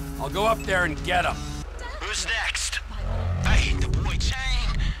 whatever. I'll go up there and get him. Who's next? Hey, the boy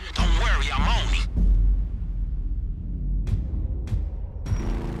Chang. Don't worry, I'm on him.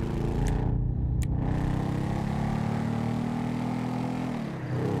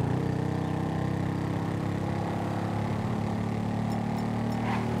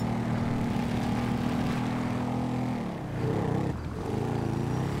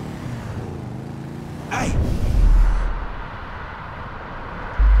 Hey!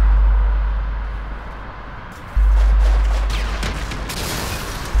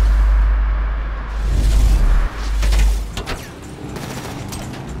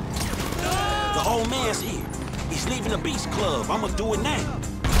 The old man's here. He's leaving the Beast Club. I'ma do it now.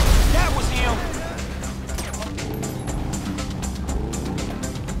 That was him.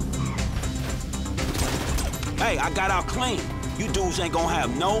 Hey, I got out clean. You dudes ain't gonna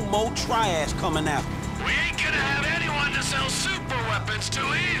have no more triads coming out. We ain't gonna have anyone to sell super weapons to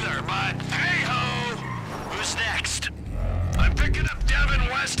either, but hey-ho! Who's next? I'm picking up Devin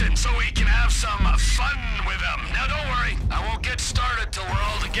Weston so we can have some fun with him. Now don't worry, I won't get started till we're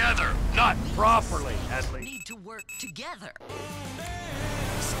all together. Not properly, at least. Need to work together.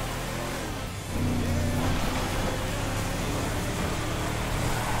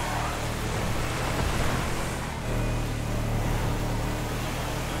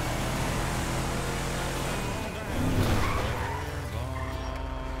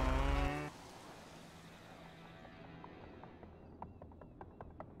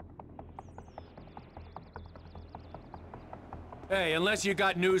 Hey, unless you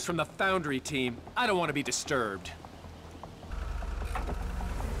got news from the Foundry team, I don't want to be disturbed.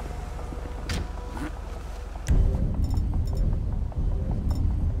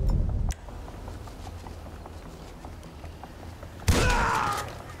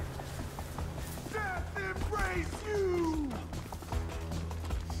 Death embrace you!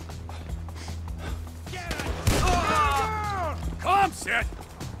 Come, Sid!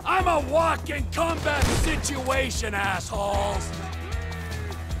 I'm a walking combat situation, assholes!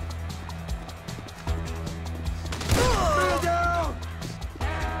 Man down!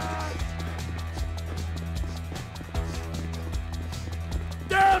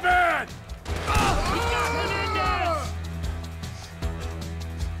 Damn it! Are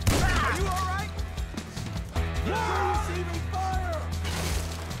you alright? You see me fire!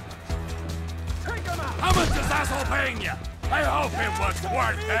 Take him out! How much is asshole paying you? I hope it was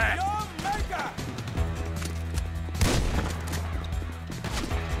worth it!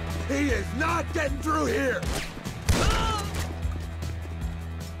 He is not getting through here!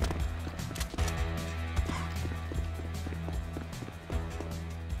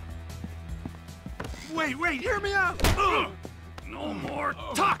 Wait, hear me out! No more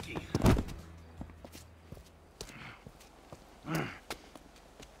talking!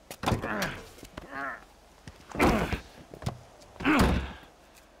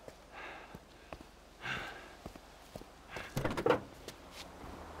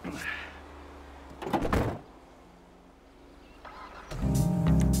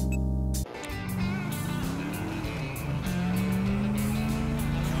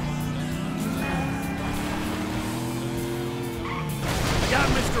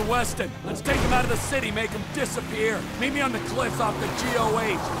 Mr. Weston, let's take him out of the city, make him disappear. Meet me on the cliffs off the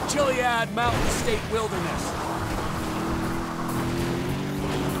GOH, Chiliad Mountain State Wilderness.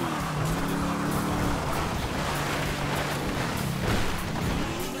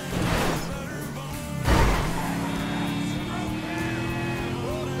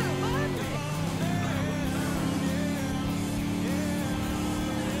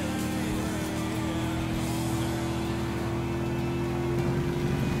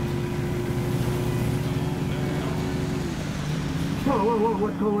 Whoa,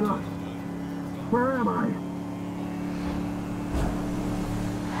 what's going on? Where am I?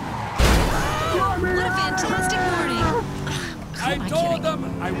 What a fantastic morning! I told them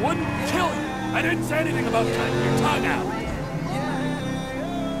I wouldn't kill you. I didn't say anything about cutting your tongue out.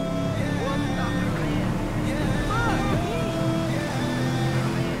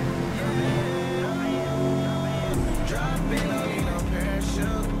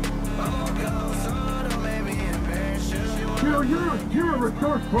 You're a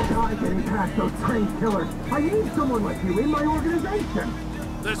resourceful guy getting past those trained killers. I need someone like you in my organization.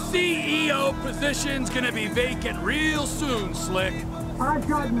 The CEO position's gonna be vacant real soon, Slick. I've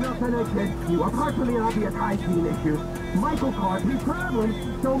got nothing against you, apart from the obvious hygiene issues. Michael caught me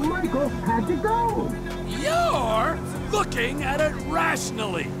traveling, so Michael had to go. You're looking at it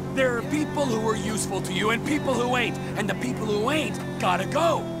rationally. There are people who are useful to you and people who ain't, and the people who ain't gotta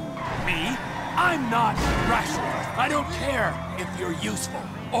go. Me? I'm not rational. I don't care if you're useful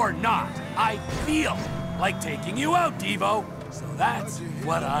or not. I feel like taking you out, Devo. So that's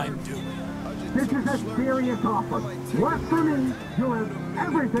what I'm doing. This is a serious offer. Work for me. You'll have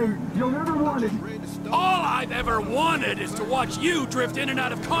everything you'll never wanted. All I've ever wanted is to watch you drift in and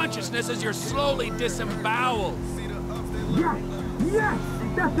out of consciousness as you're slowly disemboweled. Yes!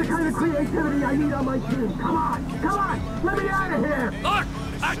 That's the kind of creativity I need on my team. Come on! Let me out of here! Look!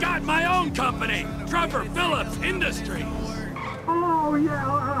 That got my own company, Trevor Phillips Industries. Oh,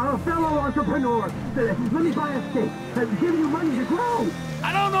 yeah, a fellow entrepreneur. Let me buy a stake. Give you money to grow.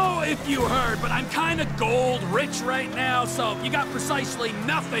 I don't know if you heard, but I'm kind of gold rich right now, so you got precisely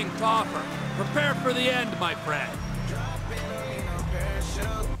nothing to offer. Prepare for the end, my friend.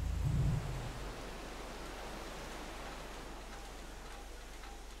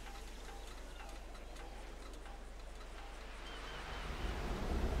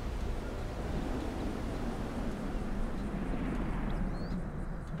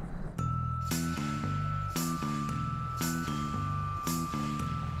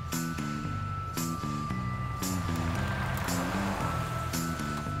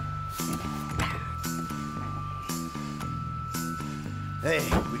 Hey,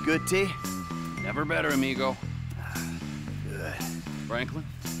 we good, T? Never better, amigo. Good. Franklin?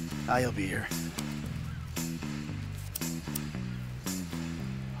 I'll be here.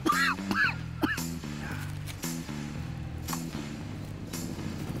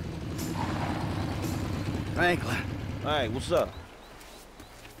 Franklin. Hey, what's up?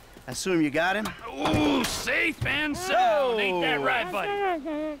 I assume you got him? Ooh, safe and sound. Ain't that right, buddy?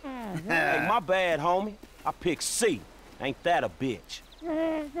 Hey, my bad, homie. I picked C. Ain't that a bitch?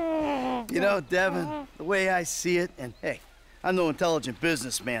 You know, Devin, the way I see it, and hey, I'm no intelligent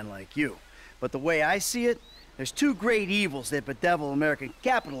businessman like you, but the way I see it, there's two great evils that bedevil American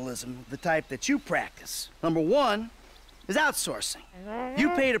capitalism of the type that you practice. Number one is outsourcing. You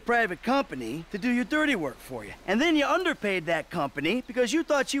paid a private company to do your dirty work for you, and then you underpaid that company because you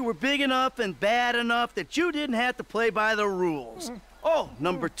thought you were big enough and bad enough that you didn't have to play by the rules. Oh,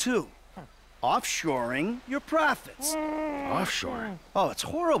 number two. Offshoring your profits. Offshore? Oh, it's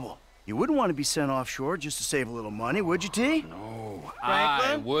horrible. You wouldn't want to be sent offshore just to save a little money, would you, T? No,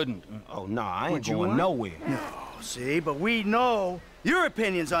 Franklin? I wouldn't. Oh, nah, I ain't Would you going want? nowhere. No, see, but we know your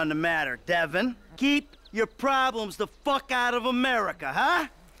opinions on the matter, Devin. Keep your problems the fuck out of America, huh?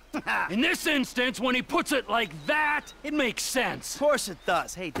 In this instance, when he puts it like that, it makes sense. Of course it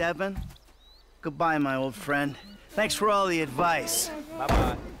does. Hey, Devin. Goodbye, my old friend. Thanks for all the advice.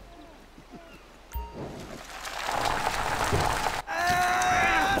 Bye-bye.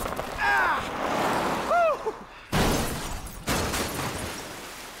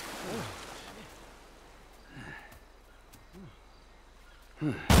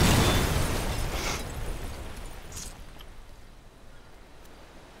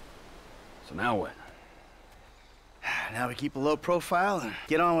 So now what? Now we keep a low profile and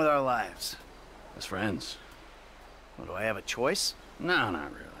get on with our lives. As friends? Well, do I have a choice? No,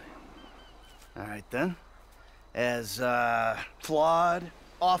 not really. All right, then. As, flawed,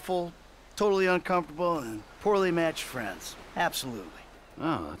 awful, totally uncomfortable, and poorly matched friends. Absolutely.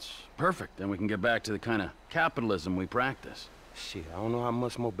 Oh, that's perfect. Then we can get back to the kind of capitalism we practice. Shit, I don't know how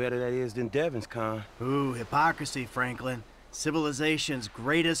much more better that is than Devin's kind. Ooh, hypocrisy, Franklin. Civilization's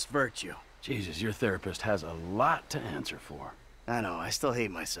greatest virtue. Jesus, your therapist has a lot to answer for. I know, I still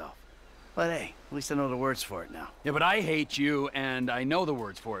hate myself. But hey, at least I know the words for it now. Yeah, but I hate you, and I know the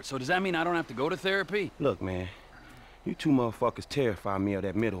words for it. So does that mean I don't have to go to therapy? Look, man, you two motherfuckers terrify me of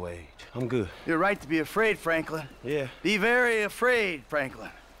that middle age. I'm good. You're right to be afraid, Franklin. Yeah. Be very afraid, Franklin.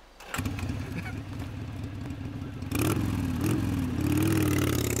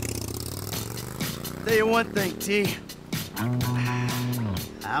 Tell you one thing, T.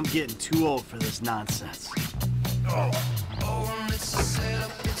 I'm getting too old for this nonsense. Oh. It's a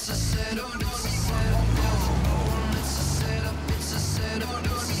setup, it's a setup, it's a setup. Oh, it's a setup, it's a setup,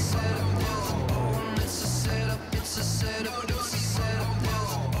 it's a setup. Oh, it's a setup, it's a setup, it's a setup.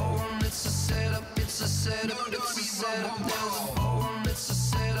 Oh, it's a setup, it's a setup, it's a setup. Oh, it's a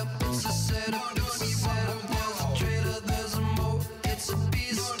setup, it's a setup, it's a setup. Trader, there's a more, it's a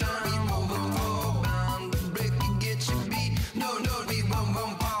beast time. Oh, bound to break, you get your beat. No, we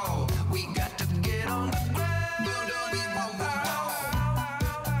won't fall. We got to get on the ground.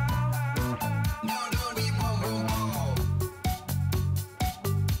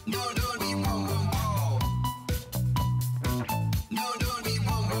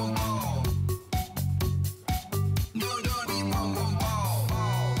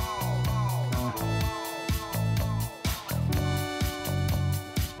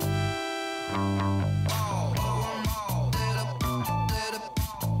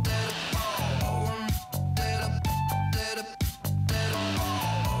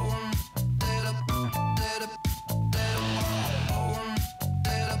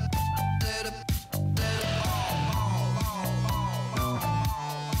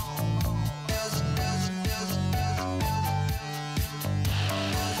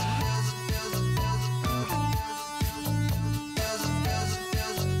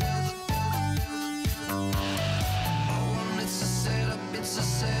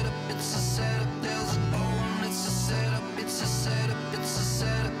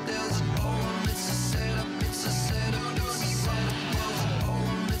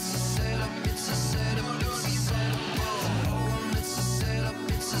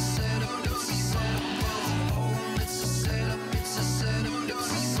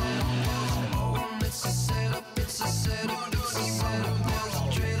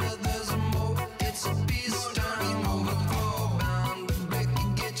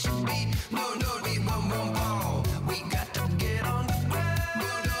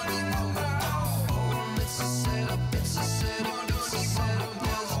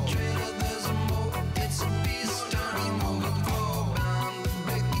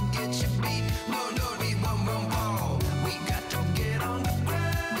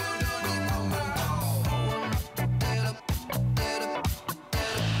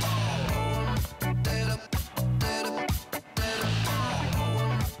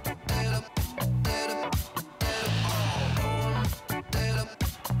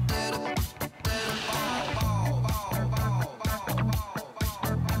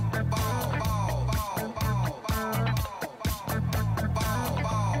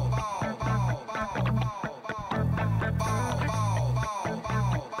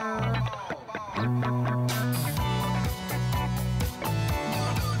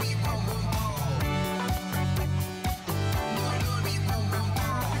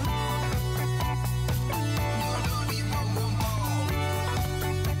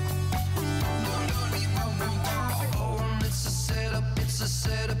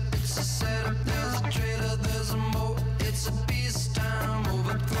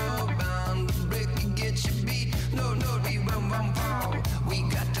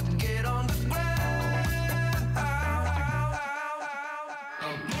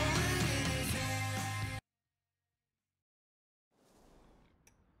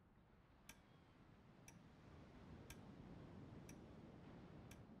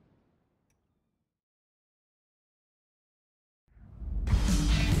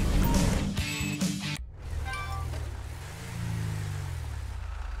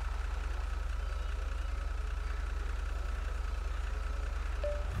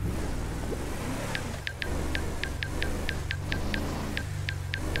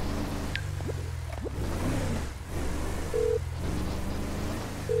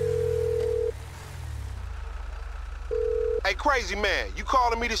 Hey, crazy man, you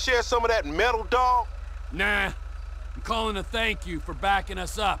calling me to share some of that metal, dog? Nah. I'm calling to thank you for backing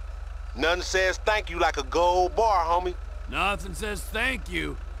us up. Nothing says thank you like a gold bar, homie. Nothing says thank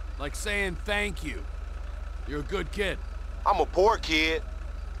you like saying thank you. You're a good kid. I'm a poor kid.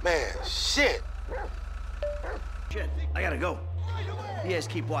 Man, shit. Shit, I gotta go. You guys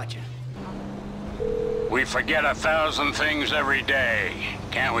keep watching. We forget 1,000 things every day.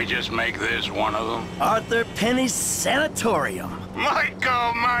 Can't we just make this one of them? Arthur Penny's Sanatorium.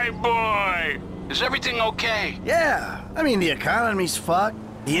 Michael, my boy! Is everything okay? Yeah, I mean, the economy's fucked.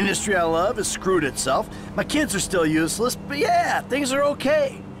 The industry I love has screwed itself. My kids are still useless, but yeah, things are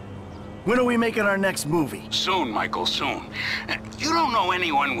okay. When are we making our next movie? Soon, Michael, soon. You don't know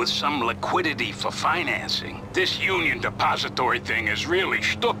anyone with some liquidity for financing. This union depository thing has really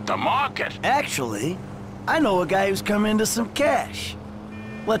stuck the market. Actually, I know a guy who's come into some cash.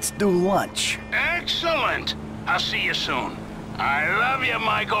 Let's do lunch. Excellent! I'll see you soon. I love you,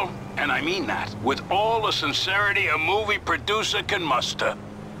 Michael. And I mean that, with all the sincerity a movie producer can muster.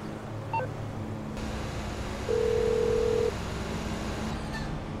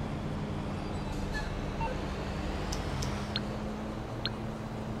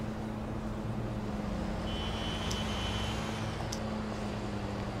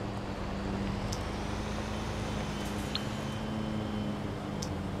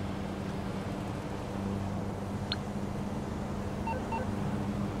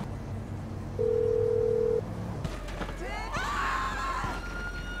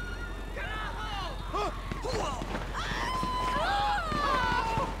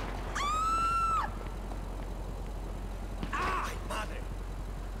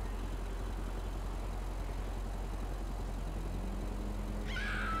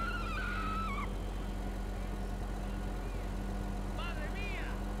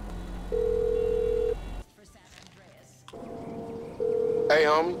 Hey,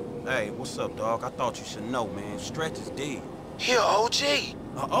 homie. Hey, what's up, dog? I thought you should know, man. Stretch is dead. He a OG.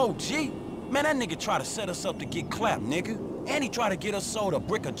 OG? Man, that nigga tried to set us up to get clapped, nigga. And he tried to get us sold a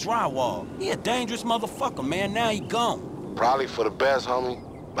brick of drywall. He a dangerous motherfucker, man. Now he gone. Probably for the best, homie.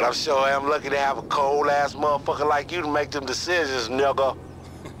 But I'm sure I'm lucky to have a cold-ass motherfucker like you to make them decisions, nigga.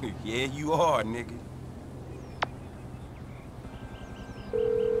 Yeah, you are, nigga.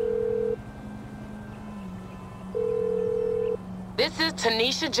 This is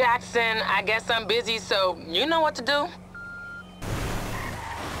Tanisha Jackson. I guess I'm busy, so you know what to do.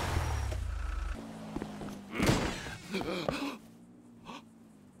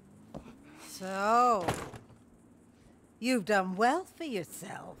 So, you've done well for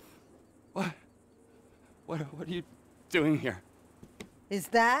yourself. What are you doing here? Is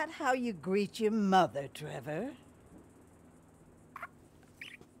that how you greet your mother, Trevor?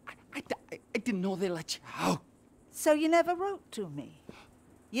 I didn't know they let you out. So you never wrote to me?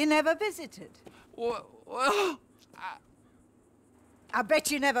 You never visited? Well, I bet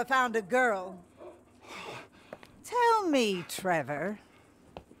you never found a girl. Tell me, Trevor,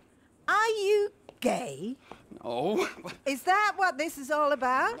 are you gay? No. Is that what this is all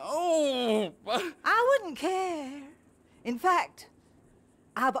about? No. I wouldn't care. In fact,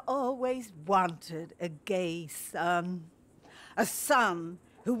 I've always wanted a gay son. A son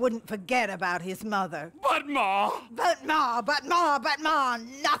who wouldn't forget about his mother. But Ma! But Ma,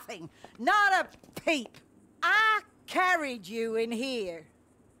 nothing. Not a peep. I carried you in here.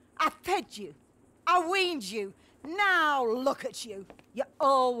 I fed you. I weaned you. Now look at you. You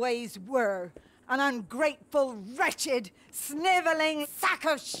always were an ungrateful, wretched, sniveling sack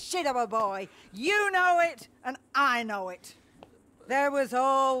of shit of a boy. You know it, and I know it. There was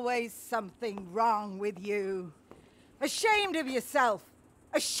always something wrong with you. Ashamed of yourself.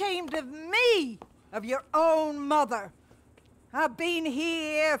 Ashamed of me, of your own mother. I've been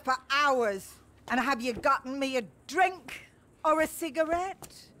here for hours, and have you gotten me a drink, or a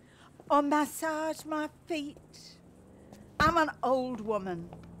cigarette, or massage my feet? I'm an old woman,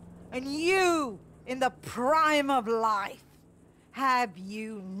 and you, in the prime of life, have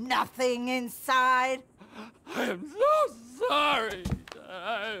you nothing inside? I am so sorry.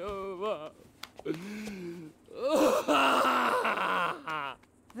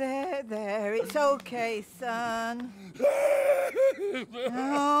 There, it's okay, son.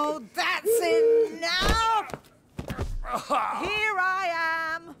 Oh, that's enough! Here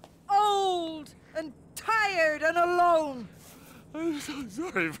I am, old and tired and alone. I'm so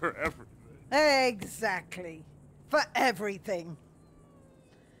sorry for everything. Exactly. For everything.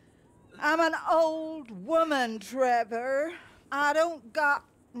 I'm an old woman, Trevor. I don't got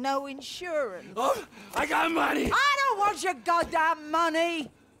no insurance. Oh, I got money! I don't want your goddamn money!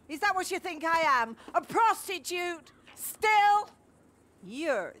 Is that what you think I am? A prostitute? Still,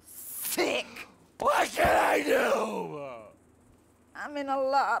 you're sick. What can I do? I'm in a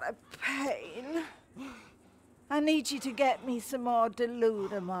lot of pain. I need you to get me some more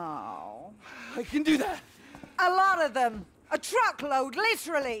Dilutamol. I can do that. A lot of them. A truckload,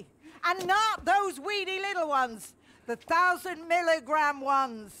 literally. And not those weedy little ones. The 1,000 milligram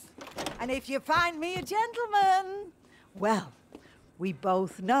ones. And if you find me a gentleman, well, we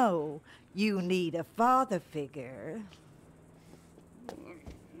both know you need a father figure.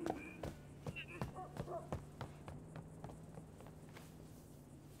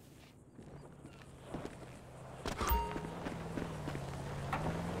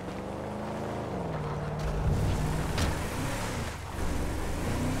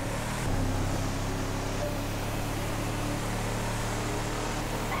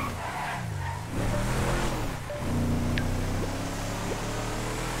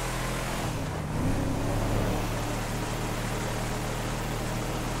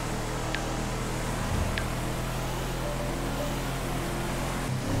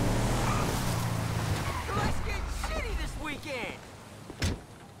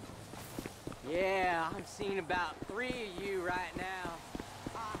 Yeah, I'm seeing about 3 of you right now.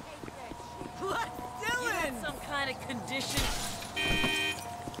 I hate that shit. What's doing? You got some kind of condition.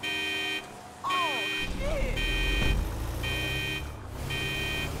 Oh, shit!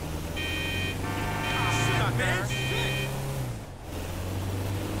 Shit, man!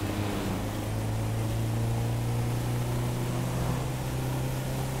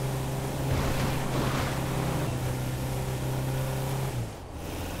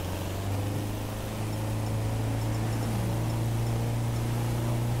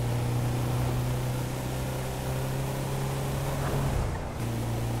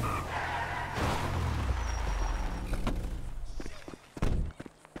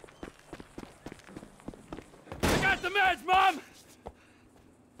 The meds, Mom!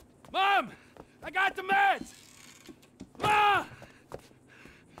 Mom! I got the meds! Mom!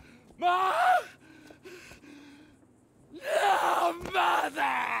 Mom! No,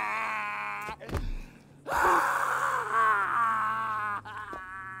 Mother!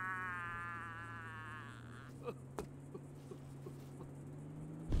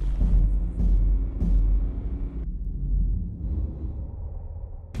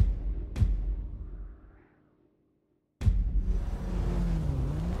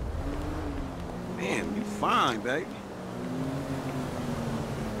 Damn, you fine, baby.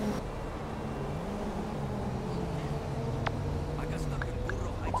 I got stuck in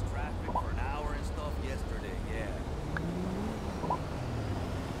Burro Heights traffic for an hour and stuff yesterday, yeah.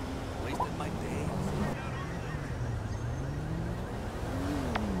 Wasted my days.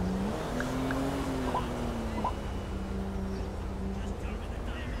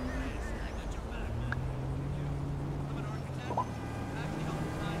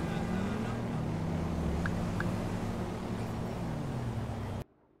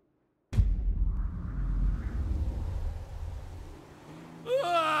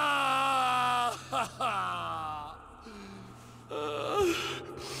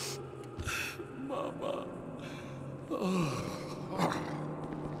 Mama.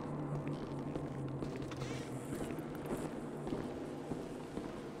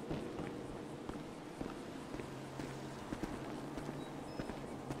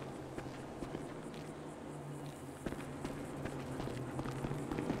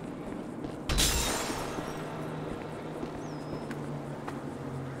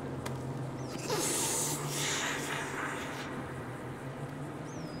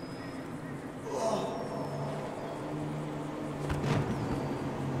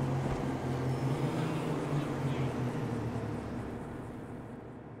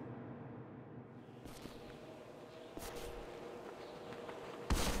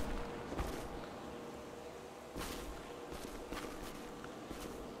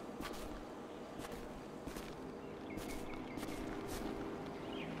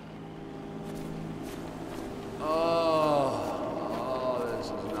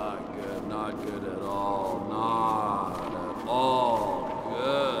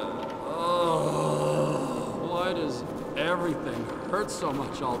 Everything hurts so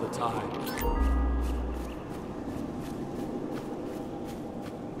much all the time.